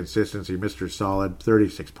Mr. Consistency, Mr. Solid,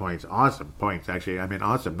 36 points. Awesome points, actually. I mean,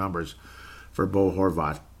 awesome numbers for Bo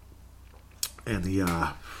Horvat. And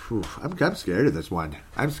I'm scared of this one.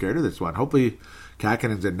 Hopefully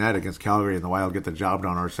Kakanen's in net against Calgary and the Wild get the job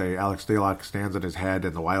done, or say Alex Stalock stands on his head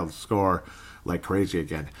and the Wild score like crazy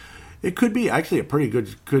again. It could be actually a pretty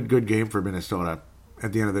good game for Minnesota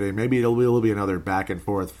at the end of the day. Maybe it will be another back and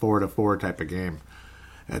forth 4-4 type of game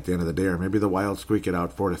at the end of the day, or maybe the Wild squeak it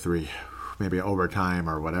out 4-3, maybe overtime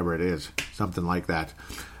or whatever it is, something like that,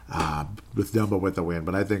 with Dumba with the win.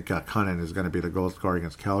 But I think Cunnin is going to be the goal scorer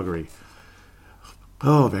against Calgary.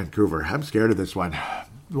 Oh, Vancouver. I'm scared of this one.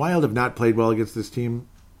 The Wild have not played well against this team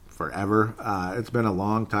forever. It's been a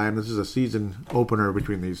long time. This is a season opener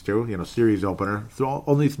between these two, series opener. So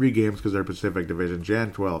only 3 games because they're Pacific Division.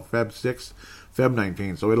 Jan 12, Feb 6, Feb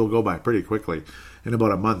 19. So it'll go by pretty quickly. In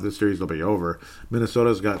about a month, this series will be over.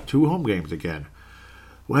 Minnesota's got 2 home games again.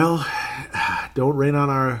 Well, don't rain on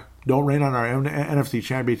our NFC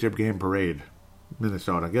Championship game parade,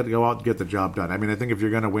 Minnesota. Go out and get the job done. I mean, I think if you're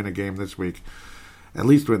going to win a game this week, at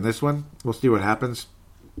least win this one. We'll see what happens.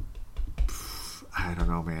 I don't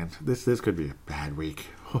know, man. This could be a bad week.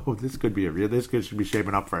 Oh, this should be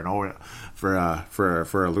shaping up for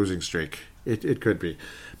a losing streak. It could be.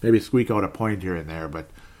 Maybe squeak out a point here and there, but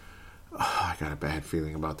I got a bad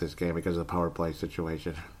feeling about this game because of the power play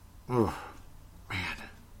situation. Oh,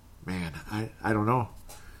 man, I don't know.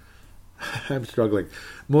 I'm struggling.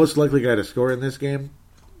 Most likely guy to score in this game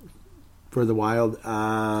for the Wild.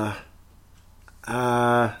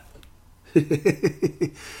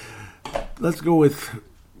 Let's go with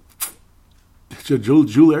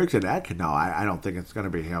Joel Eriksson Atkin. No, I don't think it's going to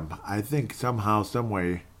be him. I think somehow, some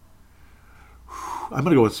way, I'm going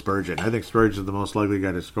to go with Spurgeon. I think Spurgeon is the most likely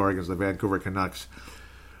guy to score against the Vancouver Canucks.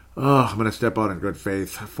 Oh, I'm going to step out in good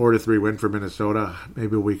faith. 4-3 win for Minnesota.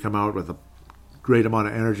 Maybe we come out with a great amount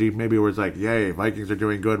of energy. Maybe where it's like, yay, Vikings are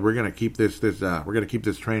doing good. We're going to keep this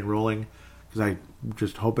train rolling. Because I'm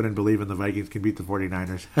just hoping and believing the Vikings can beat the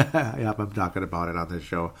 49ers. Yep, I'm talking about it on this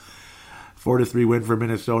show. 4-3 win for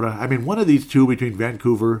Minnesota. I mean, one of these two between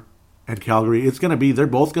Vancouver and Calgary, they're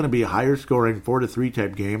both going to be higher scoring 4-3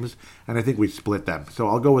 type games, and I think we split them. So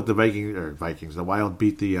I'll go with the Vikings. The Wild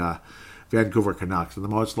beat the Vancouver Canucks, and the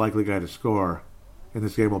most likely guy to score in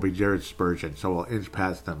this game will be Jared Spurgeon. So we'll inch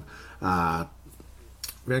past them.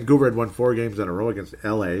 Vancouver had won 4 games in a row against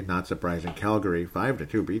LA, not surprising. Calgary,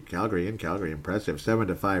 5-2 beat Calgary in Calgary, impressive.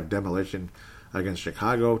 7-5 demolition against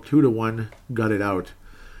Chicago, 2-1 gutted out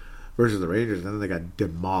versus the Rangers, and then they got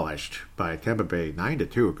demolished by Tampa Bay,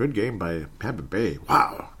 9-2. Good game by Tampa Bay.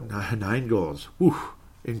 Wow, 9 goals. Whew,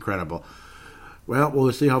 incredible. Well,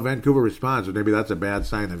 we'll see how Vancouver responds, but maybe that's a bad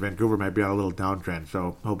sign that Vancouver might be on a little downtrend.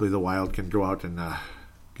 So hopefully the Wild can go out and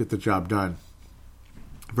get the job done.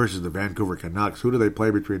 Versus the Vancouver Canucks. Who do they play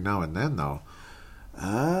between now and then, though?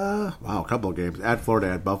 A couple of games. At Florida,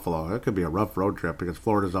 at Buffalo. That could be a rough road trip because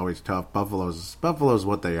Florida's always tough. Buffalo's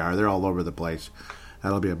what they are. They're all over the place.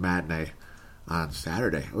 That'll be a matinee on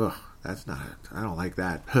Saturday. Ugh, I don't like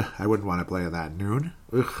that. I wouldn't want to play at that noon.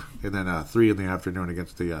 Ugh. And then 3 in the afternoon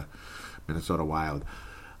against the Minnesota Wild.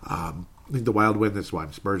 I think the Wild win this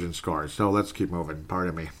one. Spurgeon scores. So let's keep moving.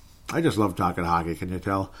 Pardon me. I just love talking hockey, can you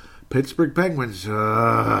tell? Pittsburgh Penguins.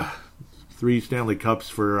 3 Stanley Cups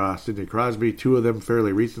for Sidney Crosby. 2 of them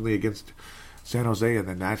fairly recently against San Jose and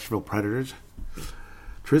the Nashville Predators.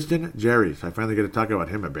 Tristan Jarry. I finally get to talk about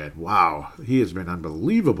him a bit. Wow. He has been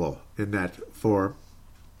unbelievable in that for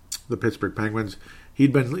the Pittsburgh Penguins.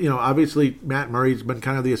 He'd been, obviously Matt Murray's been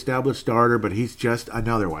kind of the established starter, but he's just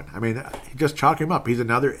another one. I mean, just chalk him up. He's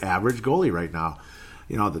another average goalie right now.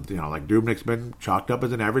 Like Dubnyk's been chalked up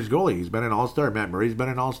as an average goalie. He's been an all-star. Matt Murray's been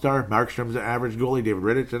an all-star. Markstrom's an average goalie. David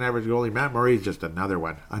Riddick's an average goalie. Matt Murray's just another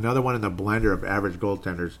one. Another one in the blender of average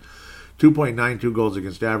goaltenders. 2.92 goals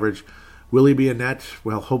against average. Will he be a net?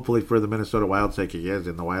 Well, hopefully for the Minnesota Wild's sake he is,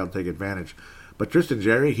 and the Wild take advantage. But Tristan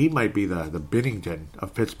Jarry, he might be the Binnington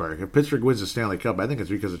of Pittsburgh. If Pittsburgh wins the Stanley Cup, I think it's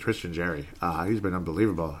because of Tristan Jarry. He's been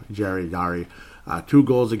unbelievable. Jarry. 2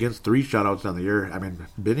 goals against, 3 shutouts on the year. I mean,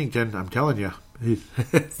 Binnington, I'm telling you,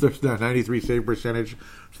 there's a 93 save percentage,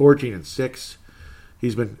 14-6.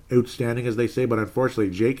 He's been outstanding, as they say, but unfortunately,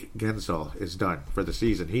 Jake Guentzel is done for the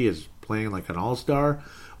season. He is playing like an all-star,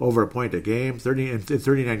 over a point a game. In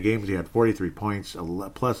 39 games, he had 43 points,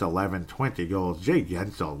 plus 11, 20 goals. Jake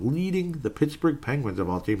Guentzel leading the Pittsburgh Penguins of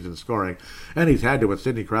all teams in scoring, and he's had to with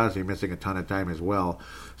Sidney Crosby missing a ton of time as well.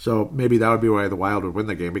 So maybe that would be why the Wild would win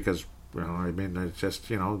the game, because, it's just,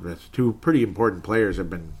 that's 2 pretty important players have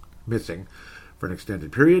been missing for an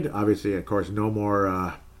extended period. Obviously, of course, no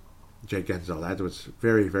more Jake Guentzel. That was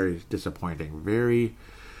very, very disappointing. Very,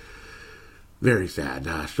 very sad.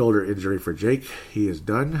 Shoulder injury for Jake. He is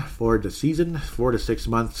done for the season. 4 to 6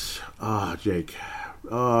 months. Jake.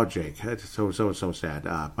 That's so sad.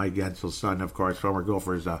 Mike Guentzel's son, of course, former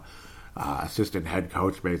Gophers assistant head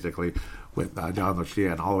coach, basically, with John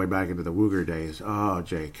Lucia, all the way back into the Wooger days.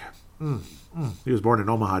 Jake. He was born in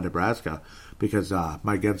Omaha, Nebraska, because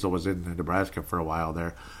Mike Guentzel was in Nebraska for a while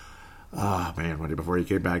there. Before he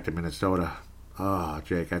came back to Minnesota.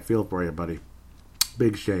 Jake, I feel for you, buddy.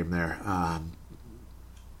 Big shame there.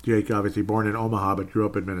 Jake, obviously born in Omaha, but grew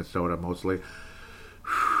up in Minnesota mostly.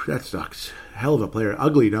 That sucks. Hell of a player.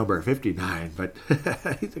 Ugly number, 59, but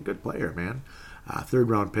he's a good player, man.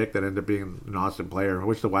 3rd-round pick that ended up being an awesome player. I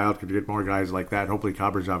wish the Wild could get more guys like that. Hopefully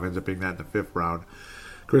Kaprizov ends up being that in the 5th round.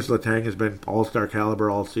 Chris Letang has been all-star caliber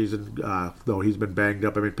all season, though he's been banged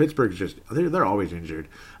up. I mean, Pittsburgh's just, they're always injured.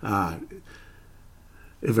 Evgeny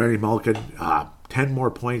Malkin, 10 more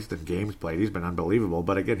points than games played. He's been unbelievable.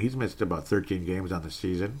 But again, he's missed about 13 games on the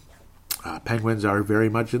season. Penguins are very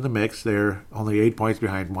much in the mix. They're only 8 points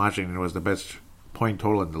behind Washington, who was the best point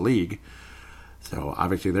total in the league. So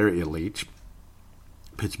obviously they're elite.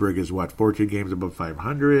 Pittsburgh is 14 games above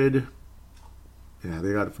 500. Yeah,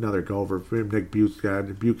 they got another golfer, Nick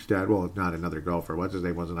Bukestad. Well, not another golfer. What's his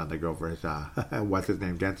name wasn't on the Gophers. What's his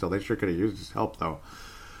name? Guentzel. They sure could have used his help, though.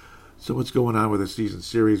 So what's going on with the season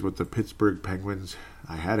series with the Pittsburgh Penguins?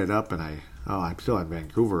 I had it up, and I'm still in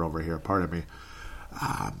Vancouver over here. Pardon me.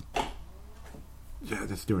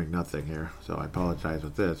 That's doing nothing here, so I apologize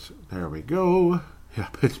with this. There we go. Yeah,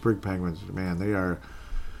 Pittsburgh Penguins, man, they're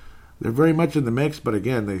very much in the mix, but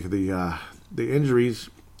again, the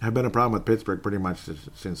injuries have been a problem with Pittsburgh pretty much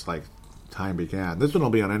since time began. This one will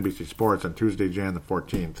be on NBC Sports on Tuesday, Jan the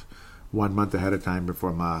 14th, 1 month ahead of time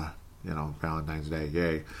before Valentine's Day.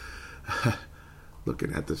 Yay!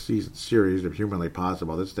 Looking at the season series, if humanly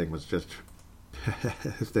possible, this thing was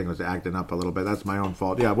acting up a little bit. That's my own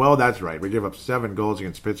fault. Yeah, well, that's right. We gave up 7 goals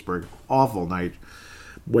against Pittsburgh. Awful night.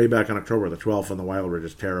 Way back on October the 12th, when the Wild were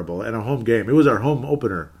just terrible. And a home game. It was our home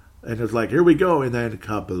opener. And it was like, here we go. And then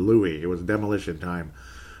kablooey. It was demolition time.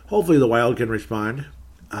 Hopefully the Wild can respond.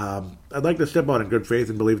 I'd like to step out in good faith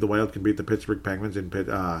and believe the Wild can beat the Pittsburgh Penguins in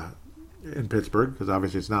Pittsburgh, because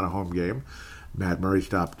obviously it's not a home game. Matt Murray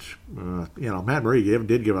stopped. Matt Murray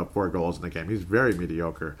did give up 4 goals in the game. He's very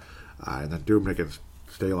mediocre. And then Dubnyk and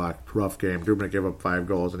Stalock, rough game. Dubnyk gave up 5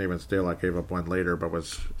 goals, and even Stalock gave up 1 later, but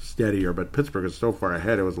was steadier. But Pittsburgh is so far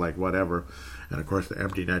ahead, it was like whatever. And of course, the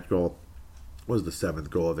empty net goal was the 7th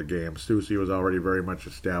goal of the game. Soucy was already very much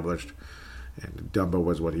established. And Dumbo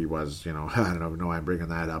was what he was, I don't know why I'm bringing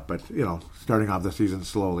that up, but, starting off the season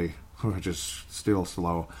slowly, which is still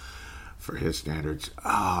slow for his standards.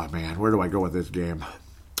 Oh, man, where do I go with this game?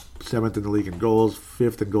 7th in the league in goals,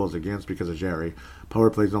 5th in goals against because of Jarry. Power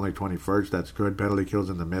play's only 21st, that's good. Penalty kills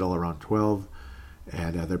in the middle, around 12.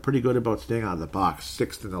 And they're pretty good about staying out of the box,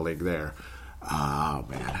 6th in the league there. Oh,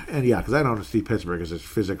 man. And yeah, because I don't see Pittsburgh as a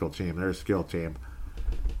physical team. They're a skill team.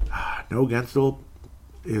 No Guentzel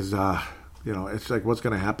is... it's like what's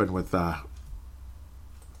going to happen with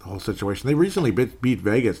the whole situation. They recently beat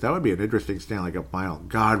Vegas. That would be an interesting Stanley Cup final.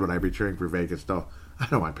 God, would I be cheering for Vegas, though. I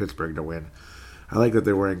don't want Pittsburgh to win. I like that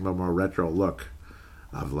they're wearing a more retro look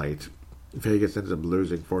of late. Vegas ends up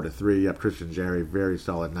losing 4-3. Yep, Tristan Jarry, very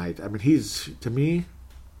solid night. I mean, he's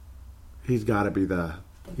got to be the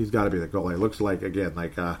goalie. It looks like, again,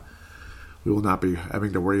 we will not be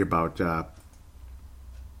having to worry about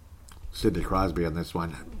Sidney Crosby on this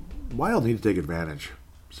one. Wild need to take advantage.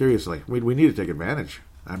 Seriously, we need to take advantage.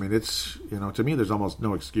 I mean, it's, to me, there's almost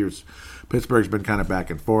no excuse. Pittsburgh's been kind of back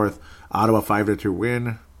and forth. Ottawa 5-2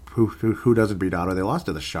 win. Who doesn't beat Ottawa? They lost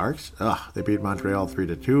to the Sharks. They beat Montreal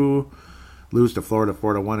 3-2, lose to Florida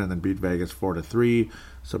 4-1, and then beat Vegas 4-3.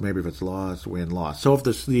 So maybe if it's loss, win, loss. So if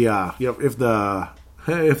if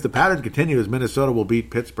the pattern continues, Minnesota will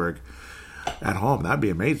beat Pittsburgh at home. That'd be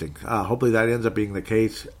amazing. Hopefully that ends up being the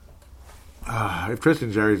case. If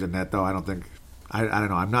Tristan Jarry's in net, though, I don't think. I don't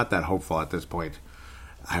know. I'm not that hopeful at this point.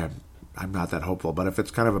 I'm not that hopeful, but if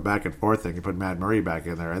it's kind of a back and forth thing, you put Matt Murray back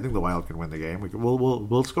in there, I think the Wild can win the game.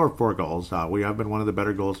 We'll score 4 goals. We have been one of the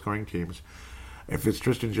better goal scoring teams. If it's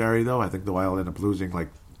Tristan Jarry, though, I think the Wild end up losing 2-1,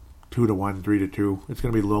 3-2. It's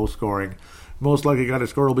going to be low scoring. Most likely guy to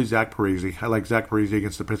score will be Zach Parise. I like Zach Parise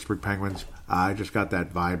against the Pittsburgh Penguins. I just got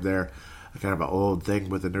that vibe there. Kind of an old thing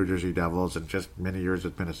with the New Jersey Devils and just many years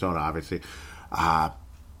with Minnesota, obviously. I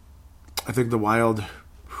think the Wild,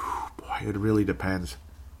 it really depends.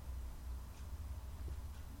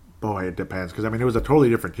 Boy, it depends. Because, it was a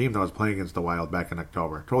totally different team that was playing against the Wild back in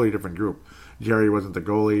October. Totally different group. Jarry wasn't the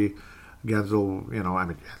goalie. Gensel,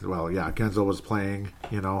 Gensel was playing.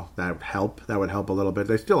 That would help. That would help a little bit.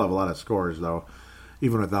 They still have a lot of scores, though,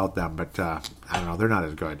 even without them. But, I don't know. They're not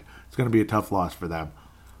as good. It's going to be a tough loss for them.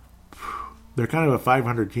 They're kind of a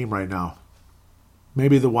 500 team right now.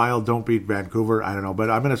 Maybe the Wild don't beat Vancouver. I don't know.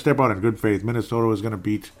 But I'm going to step out in good faith. Minnesota is going to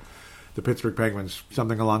beat the Pittsburgh Penguins,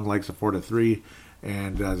 something along the likes of 4-3.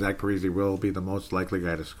 And Zach Parise will be the most likely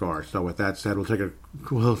guy to score. So with that said, we'll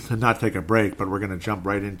not take a break, but we're going to jump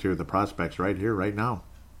right into the prospects right here, right now.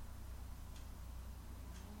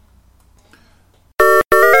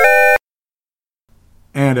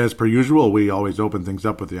 And as per usual, we always open things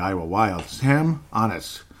up with the Iowa Wild. Sam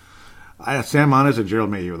Honest and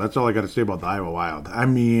Gerald Mayhew. That's all I got to say about the Iowa Wild.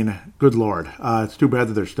 Good Lord. It's too bad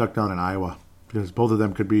that they're stuck down in Iowa. Because both of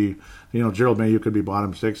them could be, Gerald Mayhew could be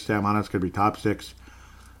bottom 6. Sam Honest could be top 6.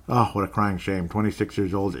 Oh, what a crying shame. 26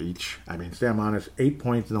 years old each. Sam Honest, 8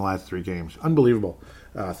 points in the last 3 games. Unbelievable.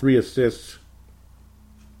 3 assists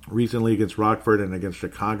recently against Rockford and against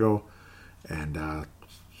Chicago. And,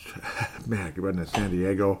 goodness, San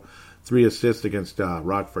Diego. 3 assists against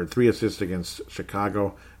Rockford. 3 assists against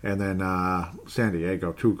Chicago. And then San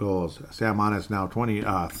Diego, 2 goals. Sam Honest now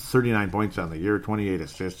 39 points on the year, 28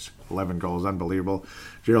 assists, 11 goals. Unbelievable.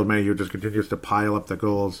 Gerald Mayhew just continues to pile up the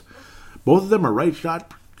goals. Both of them are right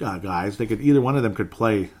shot guys. Either one of them could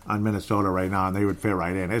play on Minnesota right now, and they would fit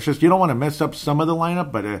right in. It's just you don't want to mess up some of the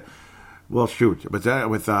lineup, but shoot. But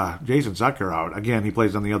with Jason Zucker out again, he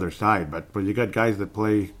plays on the other side. But you got guys that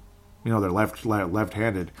play, they're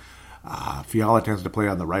left-handed. Fiala tends to play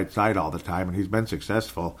on the right side all the time, and he's been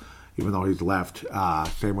successful, even though he's left.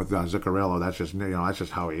 Same with Zuccarello. That's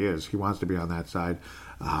just how he is. He wants to be on that side.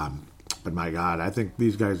 But my God, I think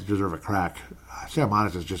these guys deserve a crack. Sam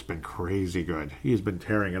Honest has just been crazy good. He's been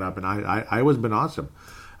tearing it up, and Iowa's been awesome.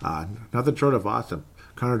 Nothing short of awesome.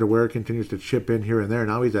 Connor DeWeer continues to chip in here and there.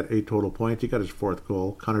 Now he's at 8 total points. He got his 4th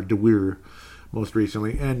goal. Connor DeWeer, most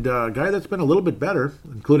recently. And a guy that's been a little bit better,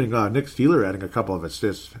 including Nick Steeler adding a couple of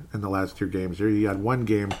assists in the last 2 games here. He had 1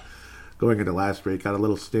 game going into last week, got a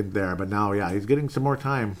little stint there. But now, he's getting some more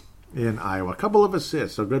time in Iowa. A couple of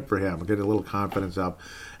assists, so good for him. Getting a little confidence up.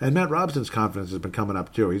 And Matt Robson's confidence has been coming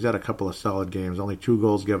up, too. He's had a couple of solid games, only 2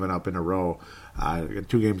 goals given up in a row.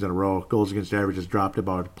 2 games in a row. Goals against average has dropped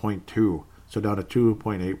about 0.2, so down to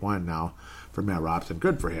 2.81 now for Matt Robson.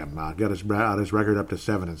 Good for him. Got his record up to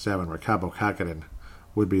 7-7, where Cabo Kakinen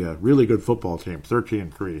would be a really good football team,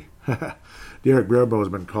 13-3. Derek Brabo has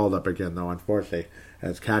been called up again, though, unfortunately,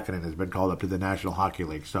 as Kakinen has been called up to the National Hockey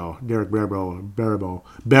League. So Derek Barabo,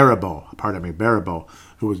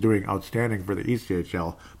 who was doing outstanding for the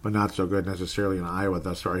ECHL, but not so good necessarily in Iowa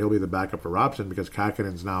thus far. He'll be the backup for Robson because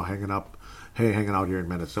Kakinen's now hanging out here in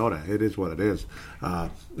Minnesota. It is what it is.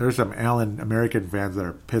 There's some Allen American fans that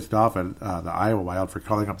are pissed off at the Iowa Wild for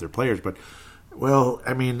calling up their players, but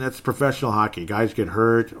that's professional hockey. Guys get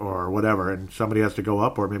hurt or whatever, and somebody has to go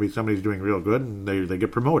up, or maybe somebody's doing real good and they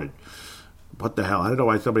get promoted. What the hell? I don't know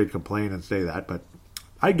why somebody would complain and say that, but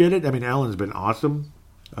I get it. Allen's been awesome.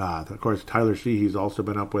 Of course, Tyler Sheehy's also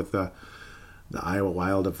been up with the Iowa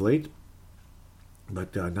Wild of late.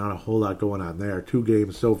 But not a whole lot going on there. 2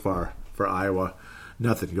 games so far for Iowa.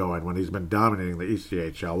 Nothing going when he's been dominating the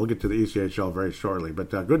ECHL. We'll get to the ECHL very shortly. But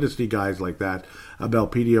good to see guys like that.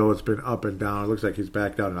 Belpedio has been up and down. It looks like he's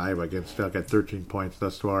back down in Iowa again, stuck at 13 points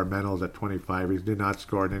thus far. Mendel's at 25. He did not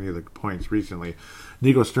score in any of the points recently.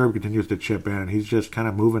 Nico Sturm continues to chip in, and he's just kind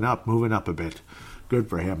of moving up a bit. Good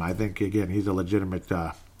for him. I think, again, he's a legitimate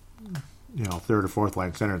third or fourth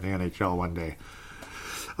line center in the NHL one day.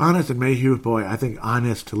 Honest and Mayhew, boy, I think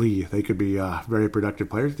honestly they could be very productive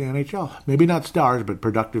players in the NHL. Maybe not stars, but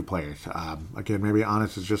productive players. Again, maybe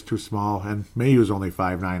Honest is just too small, and Mayhew's only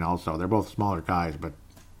 5'9" also. They're both smaller guys, but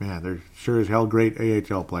man, they're sure as hell great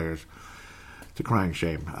AHL players. It's a crying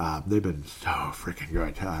shame. They've been so freaking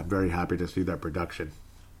good. I'm very happy to see their production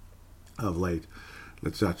of late.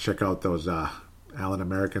 Let's check out those Allen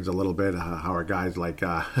Americans a little bit. How are guys like,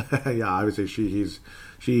 obviously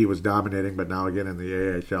she was dominating, but now again in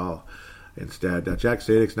the AHL instead. Jack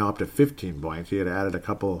Sadek's now up to 15 points. He had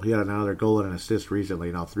another goal and an assist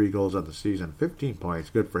recently. Now 3 goals on the season. 15 points.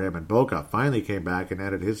 Good for him. And Boca finally came back and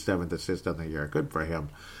added his 7th assist on the year. Good for him,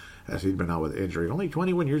 as he'd been out with injury. Only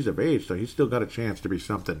 21 years of age, so he's still got a chance to be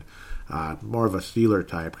something. More of a Steeler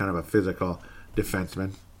type, kind of a physical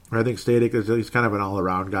defenseman. I think Static he's kind of an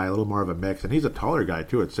all-around guy, a little more of a mix. And he's a taller guy,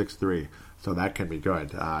 too, at 6'3". So that can be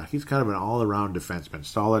good. He's kind of an all-around defenseman,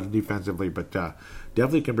 solid defensively, but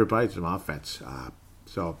definitely can provide some offense.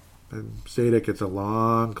 Sadek, it's a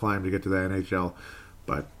long climb to get to the NHL,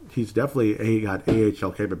 but he's definitely got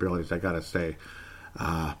AHL capabilities, I got to say.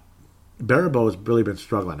 Barabo's really been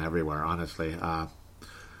struggling everywhere, honestly.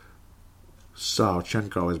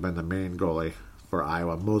 Chenko has been the main goalie for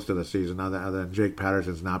Iowa most of the season. Other than Jake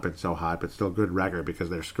Patterson's not been so hot, but still good record because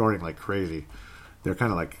they're scoring like crazy. They're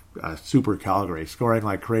kind of like Super Calgary, scoring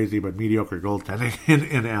like crazy, but mediocre goaltending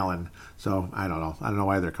in Allen. So, I don't know. I don't know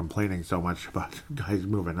why they're complaining so much about guys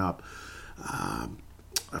moving up.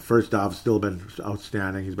 First off, still been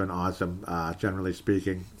outstanding. He's been awesome, generally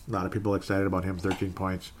speaking. A lot of people excited about him. 13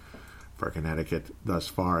 points for Connecticut thus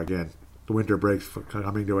far. Again, the winter break's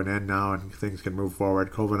coming to an end now, and things can move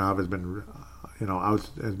forward. Kovanov has been,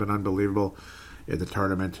 has been unbelievable in the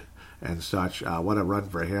tournament and such. What a run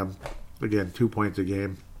for him. Again, 2 points a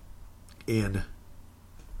game in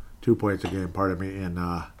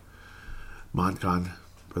Moncton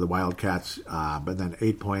for the Wildcats, but then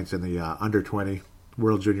 8 points in the under 20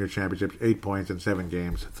 World Junior Championships. 8 points in 7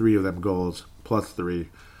 games, 3 of them goals, +3.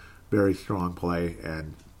 Very strong play,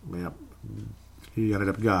 and he ended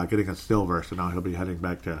up getting a silver, so now he'll be heading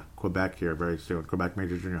back to Quebec here very soon. Quebec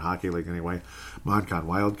Major Junior Hockey League anyway. Moncton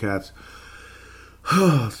Wildcats.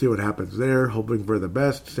 See what happens there. Hoping for the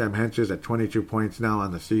best. Sam Henches at 22 points now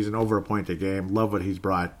on the season, over a point a game. Love what he's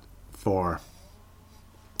brought for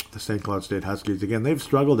the St. Cloud State Huskies. Again, they've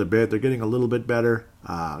struggled a bit. They're getting a little bit better.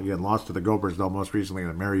 Again, lost to the Gophers, though, most recently in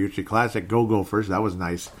the Mariucci Classic. Go Gophers. That was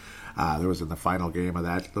nice. There was in the final game of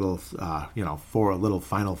that little, little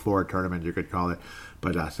Final Four tournament, you could call it.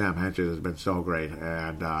 But Sam Henches has been so great.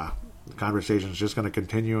 And the conversation's just going to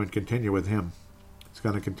continue with him. It's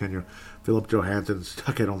going to continue. Philip Johansson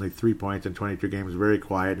stuck at only 3 points in 22 games. Very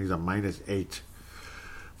quiet. He's a -8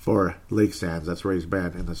 for Lake Sands. That's where he's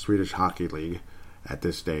been in the Swedish Hockey League at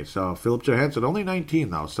this stage. So Philip Johansson, only 19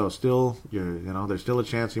 though. So still, there's still a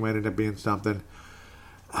chance he might end up being something.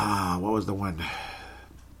 What was the one?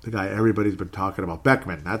 The guy everybody's been talking about.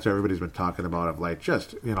 Beckman. That's what everybody's been talking about of late.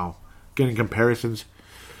 Just, getting comparisons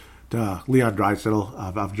to Leon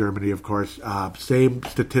Draisaitl of Germany, of course. Same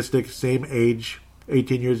statistics, same age.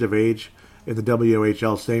 18 years of age in the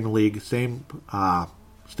WHL, same league, same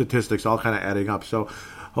statistics, all kind of adding up. So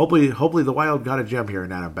hopefully the Wild got a gem here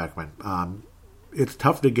in Adam Beckman. It's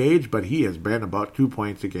tough to gauge, but he has been about 2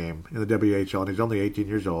 points a game in the WHL, and he's only 18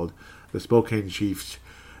 years old. The Spokane Chiefs,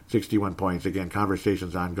 61 points. Again,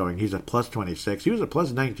 conversations ongoing. He's a +26. He was a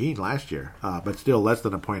 +19 last year, but still less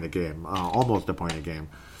than a point a game, almost a point a game.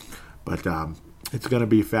 But it's going to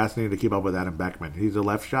be fascinating to keep up with Adam Beckman. He's a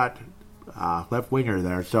left winger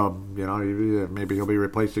there, so maybe he'll be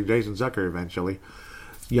replacing Jason Zucker eventually.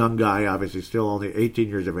 Young guy, obviously still only 18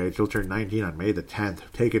 years of age. He'll turn 19 on May the 10th,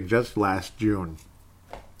 taken just last June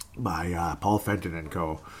by Paul Fenton and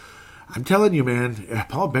co. I'm telling you, man,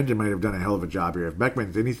 Paul Fenton might have done a hell of a job here. If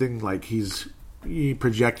Beckman's anything like he's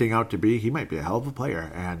projecting out to be, he might be a hell of a player,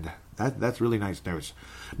 and that's really nice news.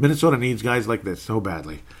 Minnesota needs guys like this so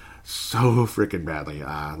badly. So freaking badly.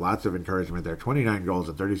 Lots of encouragement there. 29 goals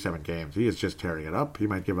in 37 games. He is just tearing it up. He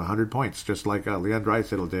might give 100 points, just like Leon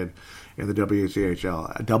Draisaitl did in the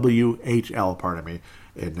WHL, at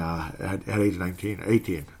age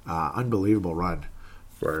 18. Unbelievable run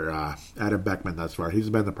for Adam Beckman thus far.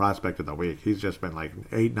 He's been the prospect of the week. He's just been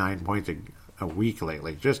like 8-9 points a week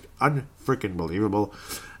lately. Just unfreaking believable.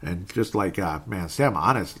 And just like, man, Sam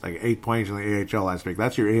Honest, like 8 points in the AHL last week.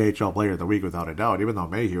 That's your AHL player of the week without a doubt. Even though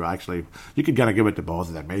Mayhew actually, you could kind of give it to both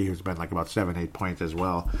of them. Mayhew's been like about 7-8 points as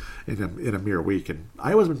well in a mere week. And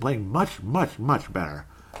Iowa's been playing much, much, much better.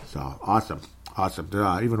 So, awesome. Awesome.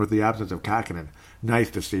 Even with the absence of Kakinen, nice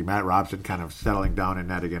to see Matt Robson kind of settling down in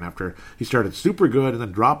net again after he started super good and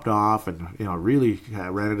then dropped off and really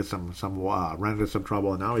ran into some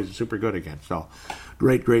trouble, and now he's super good again. So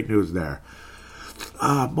great news there.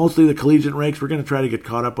 Mostly the collegiate ranks. We're going to try to get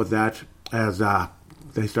caught up with that as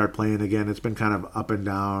they start playing again. It's been kind of up and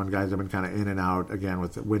down. Guys have been kind of in and out again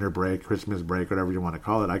with winter break, Christmas break, whatever you want to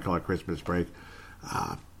call it. I call it Christmas break.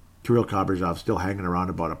 Kirill Kaprizov still hanging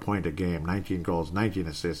around about a point a game, 19 goals, 19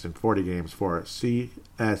 assists in 40 games for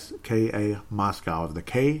CSKA Moscow, the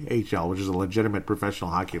KHL, which is a legitimate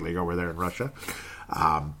professional hockey league over there in Russia.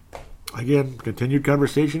 Again, continued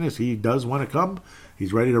conversation is he does want to come.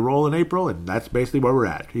 He's ready to roll in April, and that's basically where we're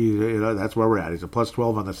at. That's where we're at. He's a plus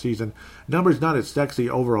 12 on the season. Numbers not as sexy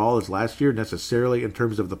overall as last year necessarily in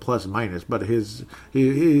terms of the plus minus, but his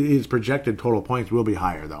projected total points will be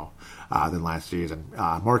higher though than last season.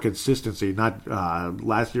 More consistency. Not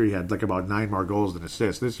last year he had like about 9 more goals than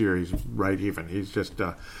assists. This year he's right even. He's just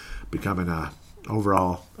becoming an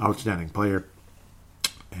overall outstanding player,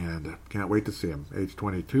 and can't wait to see him. Age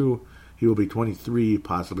 22. He will be 23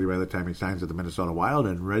 possibly by the time he signs with the Minnesota Wild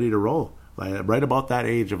and ready to roll. Right about that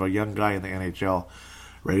age of a young guy in the NHL,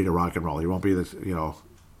 ready to rock and roll. He won't be this,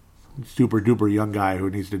 super duper young guy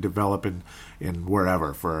who needs to develop in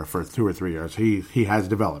wherever for 2 or 3 years. He has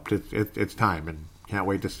developed. It's time, and can't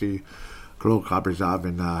wait to see Kirill Kaprizov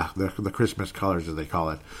in the Christmas colors, as they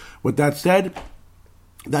call it. With that said,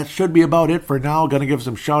 that should be about it for now. Going to give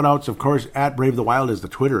some shout-outs. Of course, at Brave the Wild is the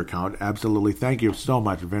Twitter account. Absolutely. Thank you so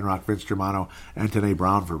much, Vinrock, Vince Germano, and Tanae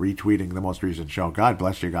Brown for retweeting the most recent show. God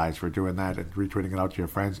bless you guys for doing that and retweeting it out to your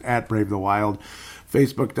friends. At Brave the Wild.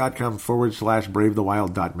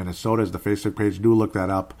 Facebook.com/BraveTheWild.Minnesota is the Facebook page. Do look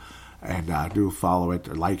that up and do follow it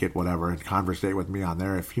or like it, whatever, and conversate with me on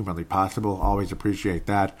there if humanly possible. Always appreciate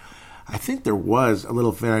that. I think there was a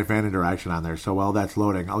little fan interaction on there, so while that's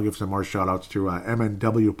loading, I'll give some more shout-outs to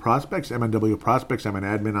MNW Prospects. MNW Prospects, I'm an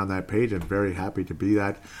admin on that page and very happy to be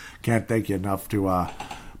that. Can't thank you enough to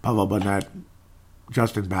Pavel Burnett,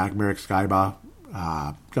 Justin Back, Marek Skyba.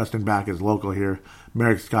 Justin Back is local here,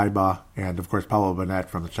 Marek Skyba, and of course Pavel Burnett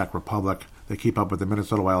from the Czech Republic. They keep up with the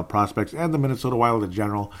Minnesota Wild prospects and the Minnesota Wild in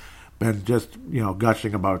general. Been just,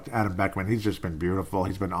 gushing about Adam Beckman. He's just been beautiful.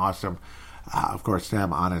 He's been awesome. Of course,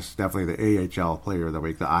 Sam Honest, definitely the AHL Player of the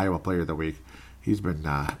Week, the Iowa Player of the Week. He's been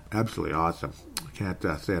absolutely awesome. Can't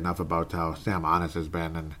say enough about how Sam Honest has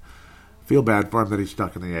been, and feel bad for him that he's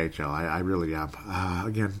stuck in the AHL. I really am.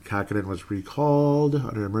 Again, Kakinen was recalled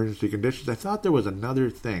under emergency conditions. I thought there was another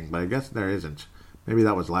thing, but I guess there isn't. Maybe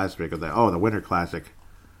that was last week. The Winter Classic.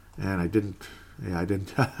 And I didn't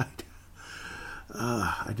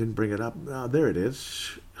bring it up. There it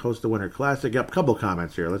is. Host the Winter Classic. Yep, couple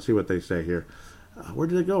comments here. Let's see what they say here. Where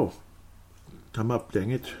did it go? Come up, dang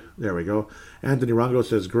it. There we go. Anthony Rongo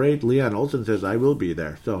says, great. Leon Olson says, I will be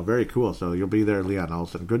there. So, very cool. So, you'll be there, Leon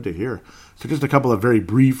Olson. Good to hear. So, just a couple of very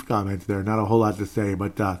brief comments there. Not a whole lot to say,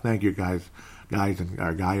 but thank you guys and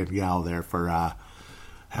our guy and gal there for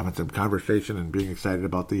having some conversation and being excited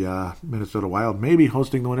about the Minnesota Wild. Maybe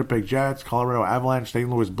hosting the Winnipeg Jets, Colorado Avalanche, St.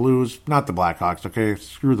 Louis Blues. Not the Blackhawks, okay?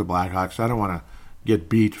 Screw the Blackhawks. I don't want to get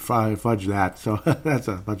beat. Fudge that. So that's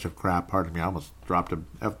a bunch of crap. Pardon me. I almost dropped an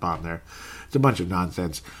F-bomb there. It's a bunch of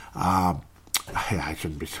nonsense. I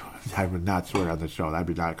shouldn't be. I would not swear on the show. That'd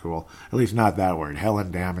be not cool. At least not that word. Hell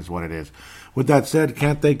and damn is what it is. With that said,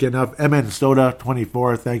 can't thank you enough. MN Soda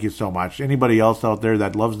 24. Thank you so much. Anybody else out there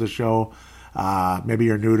that loves the show, maybe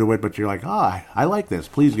you're new to it, but you're like, I like this.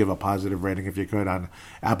 Please give a positive rating if you could on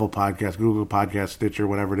Apple Podcasts, Google Podcasts, Stitcher,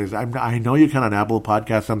 whatever it is. I know you can on Apple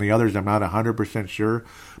Podcasts. On the others, I'm not 100% sure,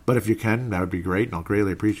 but if you can, that would be great, and I'll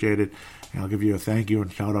greatly appreciate it. And I'll give you a thank you and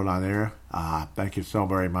shout out on there. Thank you so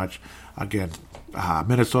very much. Again,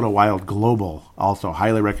 Minnesota Wild Global. Also,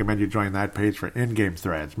 highly recommend you join that page for in-game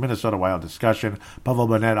threads. Minnesota Wild discussion. Pavel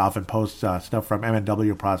Burnett often posts stuff from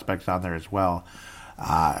MNW Prospects on there as well,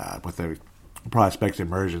 with the prospects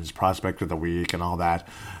immersions, prospect of the week, and all that.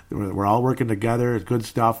 We're all working together. It's good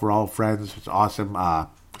stuff. We're all friends. It's awesome.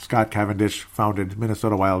 Scott Cavendish founded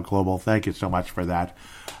Minnesota Wild Global. Thank you so much for that.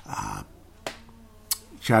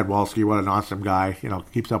 Chad Walski, what an awesome guy.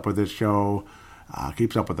 Keeps up with this show,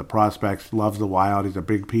 keeps up with the prospects, loves the Wild. He's a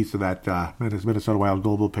big piece of that Minnesota Wild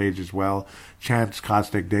Global page as well. Chance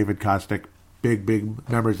Kostick, David Kostick, big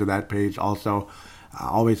members of that page also.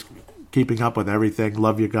 Always keeping up with everything.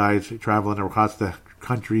 Love you guys traveling across the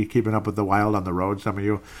country, keeping up with the Wild on the road. Some of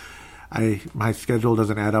you, my schedule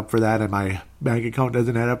doesn't add up for that, and my bank account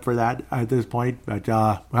doesn't add up for that at this point. But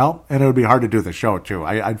and it would be hard to do the show too.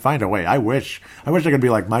 I'd find a way. I wish I could be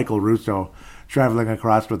like Michael Russo, traveling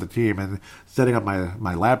across with the team and setting up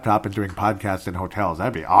my laptop and doing podcasts in hotels.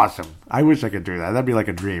 That'd be awesome. I wish I could do that. That'd be like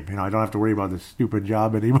a dream. I don't have to worry about this stupid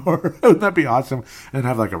job anymore. Wouldn't that be awesome? And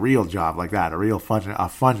have like a real job like that, a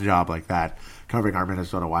fun job like that, covering our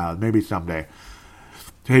Minnesota Wild. Maybe someday.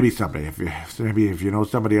 If you know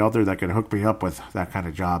somebody out there that can hook me up with that kind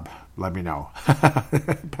of job, let me know.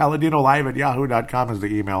 PaladinoLive@yahoo.com is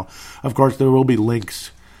the email. Of course, there will be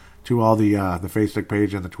links to all the Facebook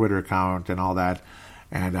page and the Twitter account and all that,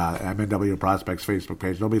 and MNW Prospects Facebook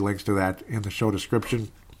page. There'll be links to that in the show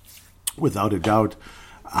description, without a doubt.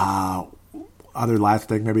 Other last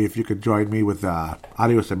thing, maybe if you could join me with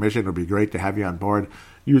audio submission, it would be great to have you on board.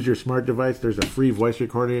 Use your smart device. There's a free voice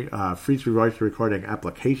recording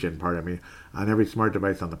application, on every smart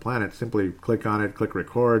device on the planet. Simply click on it, click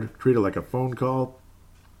record, treat it like a phone call,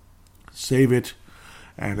 save it,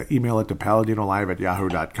 and email it to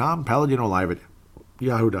PaladinoLive@yahoo.com.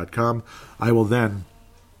 PaladinoLive@yahoo.com. I will then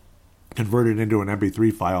convert it into an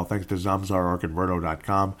MP3 file thanks to Zamzar or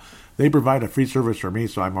Converto.com. They provide a free service for me,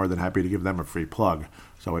 so I'm more than happy to give them a free plug.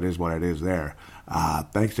 So it is what it is there.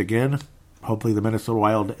 Thanks again. Hopefully the Minnesota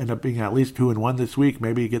Wild end up being at least 2-1 this week.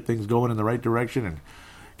 Maybe get things going in the right direction, and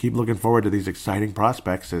keep looking forward to these exciting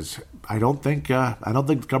prospects. As I don't think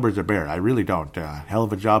the cupboards are bare. I really don't. Hell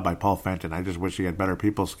of a job by Paul Fenton. I just wish he had better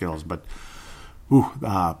people skills. But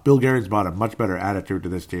Bill Guerin's brought a much better attitude to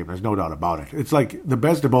this team. There's no doubt about it. It's like the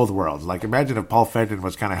best of both worlds. Like, imagine if Paul Fenton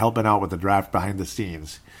was kind of helping out with the draft behind the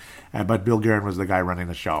scenes, but Bill Guerin was the guy running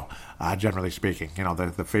the show. Generally speaking,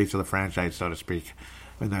 the face of the franchise, so to speak.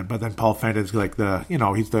 But then Paul Fenton's like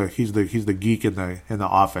he's the geek in the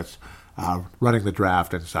office, running the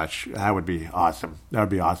draft and such. That would be awesome. That would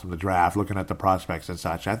be awesome. The draft, looking at the prospects and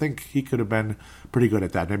such. I think he could have been pretty good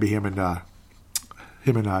at that. Maybe him and Tom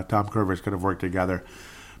Kurvers could have worked together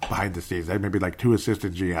behind the scenes. They maybe like two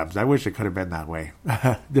assistant GMs. I wish it could have been that way.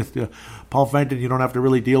 Paul Fenton, you don't have to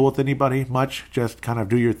really deal with anybody much. Just kind of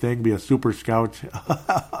do your thing, be a super scout,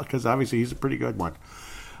 because obviously he's a pretty good one.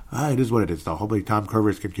 It is what it is, though. Hopefully Tom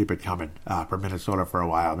Kurvers can keep it coming for Minnesota for a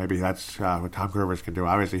while. Maybe that's what Tom Kurvers can do.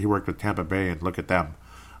 Obviously, he worked with Tampa Bay, and look at them.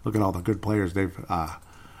 Look at all the good players they've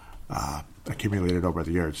accumulated over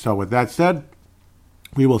the years. So with that said,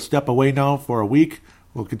 we will step away now for a week.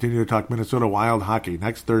 We'll continue to talk Minnesota Wild hockey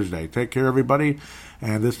next Thursday. Take care, everybody.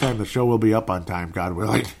 And this time the show will be up on time, God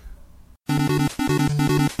willing.